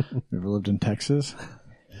Texas. You ever lived in Texas?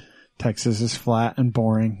 Texas is flat and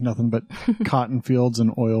boring. Nothing but cotton fields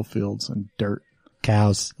and oil fields and dirt.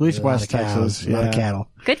 Cows. At least A lot West of cows, Texas, A lot of yeah. cattle.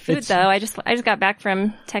 Good food though. I just got back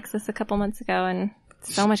from Texas a couple months ago, and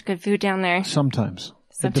so much good food down there. Sometimes.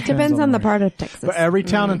 It Depends on the where. part of Texas. But every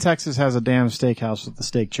town in Texas has a damn steakhouse with the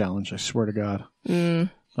steak challenge. I swear to God.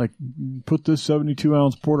 Like, put this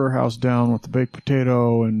 72-ounce porterhouse down with the baked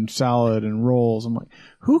potato and salad and rolls. I'm like,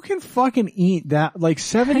 who can fucking eat that? Like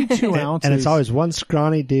 72 ounces. And it's always one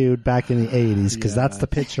scrawny dude back in the 80s because that's the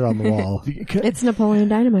picture on the wall. It's Napoleon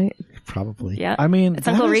Dynamite. Probably. Yeah, I mean, it's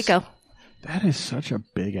Uncle that is- Rico. That is such a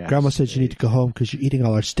big ass. Grandma said you need to go home because you're eating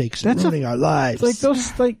all our steaks and ruining our lives. Like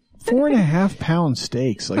those 4.5 pound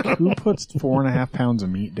steaks. Like who puts 4.5 pounds of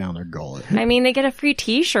meat down their gullet? I mean, they get a free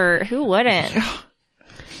T-shirt. Who wouldn't?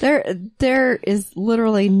 There is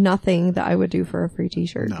literally nothing that I would do for a free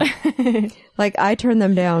T-shirt. No. Like I turn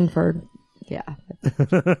them down for,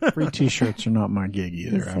 Free T-shirts are not my gig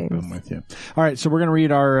either. I've been with you. All right, so we're gonna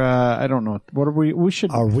read our. I don't know. What are we? We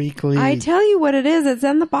should. Our weekly. I tell you what it is. It's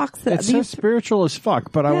in the box. That It says spiritual as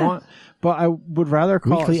fuck, but I would rather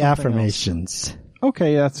call weekly it affirmations. Else.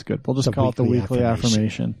 Okay, that's good. We'll just call it the weekly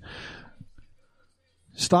affirmation.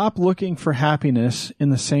 Stop looking for happiness in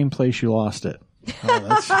the same place you lost it.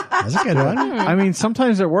 That's a good one. I mean,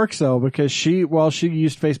 sometimes it works though because she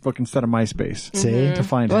used Facebook instead of MySpace. See, to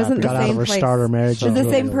find wasn't happiness. got out of her place. starter marriage. It's the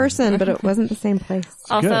same person, but it wasn't the same place.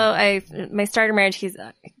 Also, my starter marriage, he's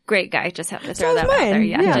a great guy. Just have to throw So that is out there. mine.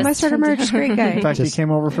 Yeah, Yeah, just- my starter marriage is a great In guy. fact, he came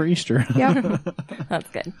over for Easter. Yeah. That's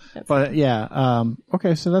good. But yeah,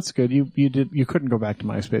 okay, so that's good. You couldn't go back to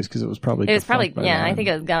MySpace because it was probably It was probably, defunct by yeah, I then. think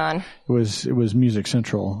it was gone. It was Music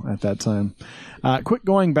Central at that time. Quit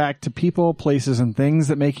going back to people, places, and things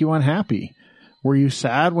that make you unhappy. Were you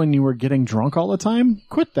sad when you were getting drunk all the time?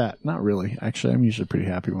 Quit that. Not really. Actually, I'm usually pretty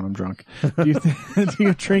happy when I'm drunk. Do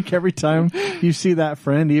you drink every time you see that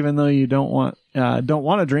friend, even though you don't want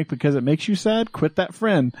to drink because it makes you sad? Quit that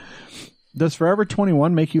friend. Does Forever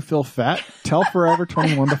 21 make you feel fat? Tell Forever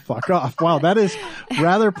 21 to fuck off. Wow, that is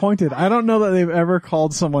rather pointed. I don't know that they've ever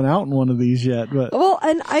called someone out in one of these yet, but Well,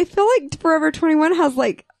 and I feel like Forever 21 has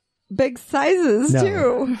like big sizes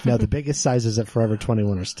too. No, the biggest sizes at Forever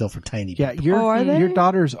 21 are still for tiny yeah, people. are they? your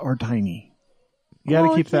daughters are tiny. You got to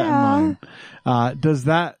Well, keep that in mind. Does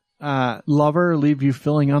that lover leave you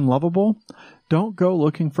feeling unlovable? Don't go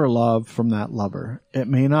looking for love from that lover. It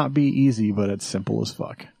may not be easy, but it's simple as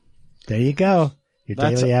fuck. There you go. Your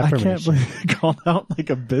daily I affirmation. can't believe they called out like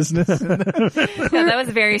a business. Yeah, that was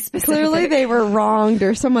very specific. Clearly they were wronged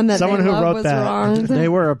or someone Someone they who loved wrote was that. wronged. They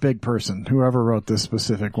were a big person. Whoever wrote this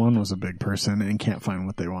specific one was a big person and can't find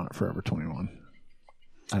what they want at Forever 21.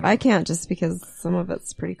 I can't just because some of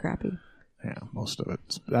it's pretty crappy. Yeah, most of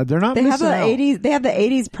it. They're not They have missing the out. 80s, they have the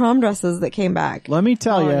 80s prom dresses that came back. Let me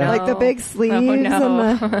tell you. no. Like the big sleeves no. and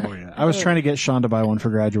the, Oh, yeah. I was trying to get Sean to buy one for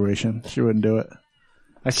graduation. She wouldn't do it.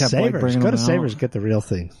 I kept like Savers. bringing Go them to out. Savers, get the real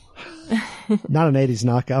thing. Not an 80s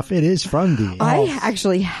knockoff. It is from the. I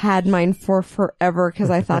actually had mine for forever because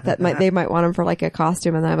I thought that they might want them for like a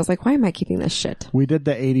costume, and then I was like, why am I keeping this shit? We did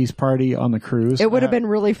the 80s party on the cruise. It would have been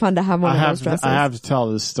really fun to have one of those dresses. I have to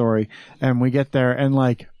tell this story. And we get there and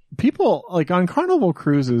like people like on Carnival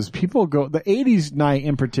cruises, people go the 80s night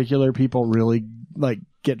in particular, people really like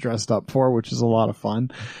get dressed up for, which is a lot of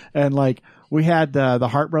fun. And like we had the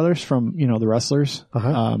Hart brothers from, the wrestlers.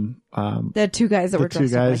 The two guys that The were two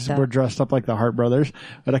dressed up like guys that. were dressed up like the Hart brothers,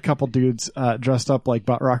 but a couple dudes dressed up like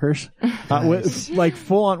butt rockers, with like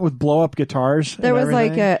full on with blow up guitars. There was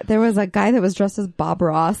there was a guy that was dressed as Bob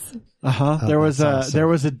Ross. There was that's awesome. there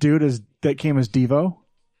was a dude that came as Devo.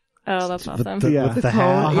 Oh, that's awesome. Yeah, With the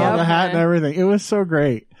hat. Yeah. the hat and everything. It was so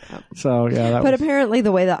great. So yeah, that But was apparently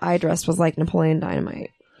the way that I dressed was like Napoleon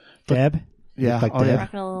Dynamite. Deb? yeah. Like Oh Deb? yeah,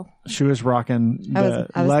 Rocking a little- she was rocking I the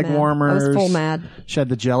was leg mad. warmers. I was full mad. She had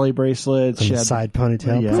the jelly bracelets. And She the had, side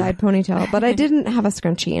ponytail. Yeah. Side ponytail. But I didn't have a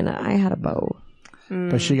scrunchie in it. I had a bow.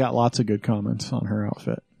 but she got lots of good comments on her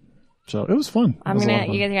outfit. So it was fun. It I'm was a lot gonna, of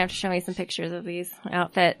fun. you guys are gonna have to show me some pictures of these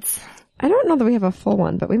outfits. I don't know that we have a full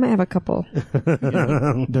one, but we might have a couple.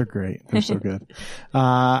 They're great. They're so good.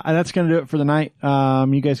 And that's going to do it for the night.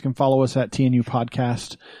 You guys can follow us at TNU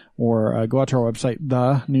Podcast or go out to our website,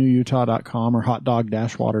 thenewutah.com or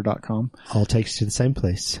hotdog-water.com. All takes you to the same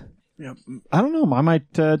place. I don't know. I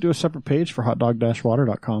might do a separate page for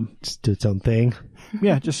hotdog-water.com. Just do its own thing.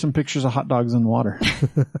 Yeah, just some pictures of hot dogs in the water.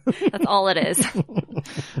 That's all it is.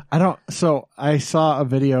 So I saw a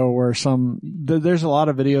video where there's a lot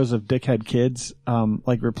of videos of dickhead kids,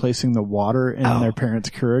 like replacing the water in their parents'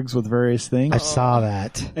 Keurigs with various things. I saw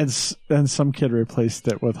that. And some kid replaced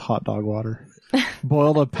it with hot dog water.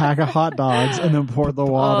 Boiled a pack of hot dogs and then poured the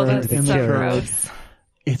Oh, water that's in the so Keurig. gross.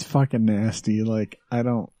 It's fucking nasty. Like I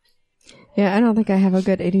don't. Yeah, I don't think I have a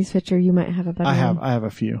good 80s picture. You might have a better I one. have a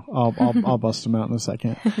few. I'll bust them out in a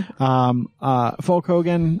second. Folk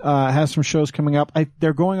Hogan has some shows coming up.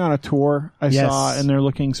 They're going on a tour. I Yes. saw, and they're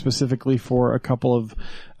looking specifically for a couple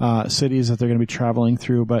of cities that they're going to be traveling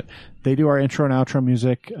through. But they do our intro and outro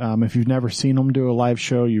music. If you've never seen them do a live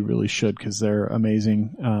show, you really should because they're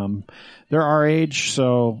amazing. They're our age,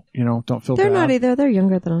 so don't feel They're bad. not either. They're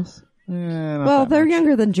younger than us. Not Well, that they're much.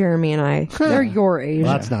 younger than Jeremy and I. They're your age.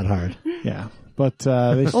 Well, that's not hard. Yeah. but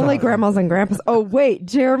they still Only grandmas and grandpas. Oh, wait.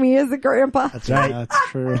 Jeremy is a grandpa. That's right. That's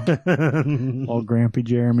true. Old Grampy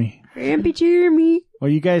Jeremy. Grampy Jeremy. Well,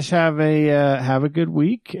 you guys have a good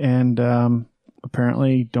week, and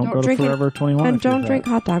apparently don't go to drink Forever 21. And if you're don't that. drink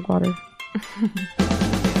hot dog water.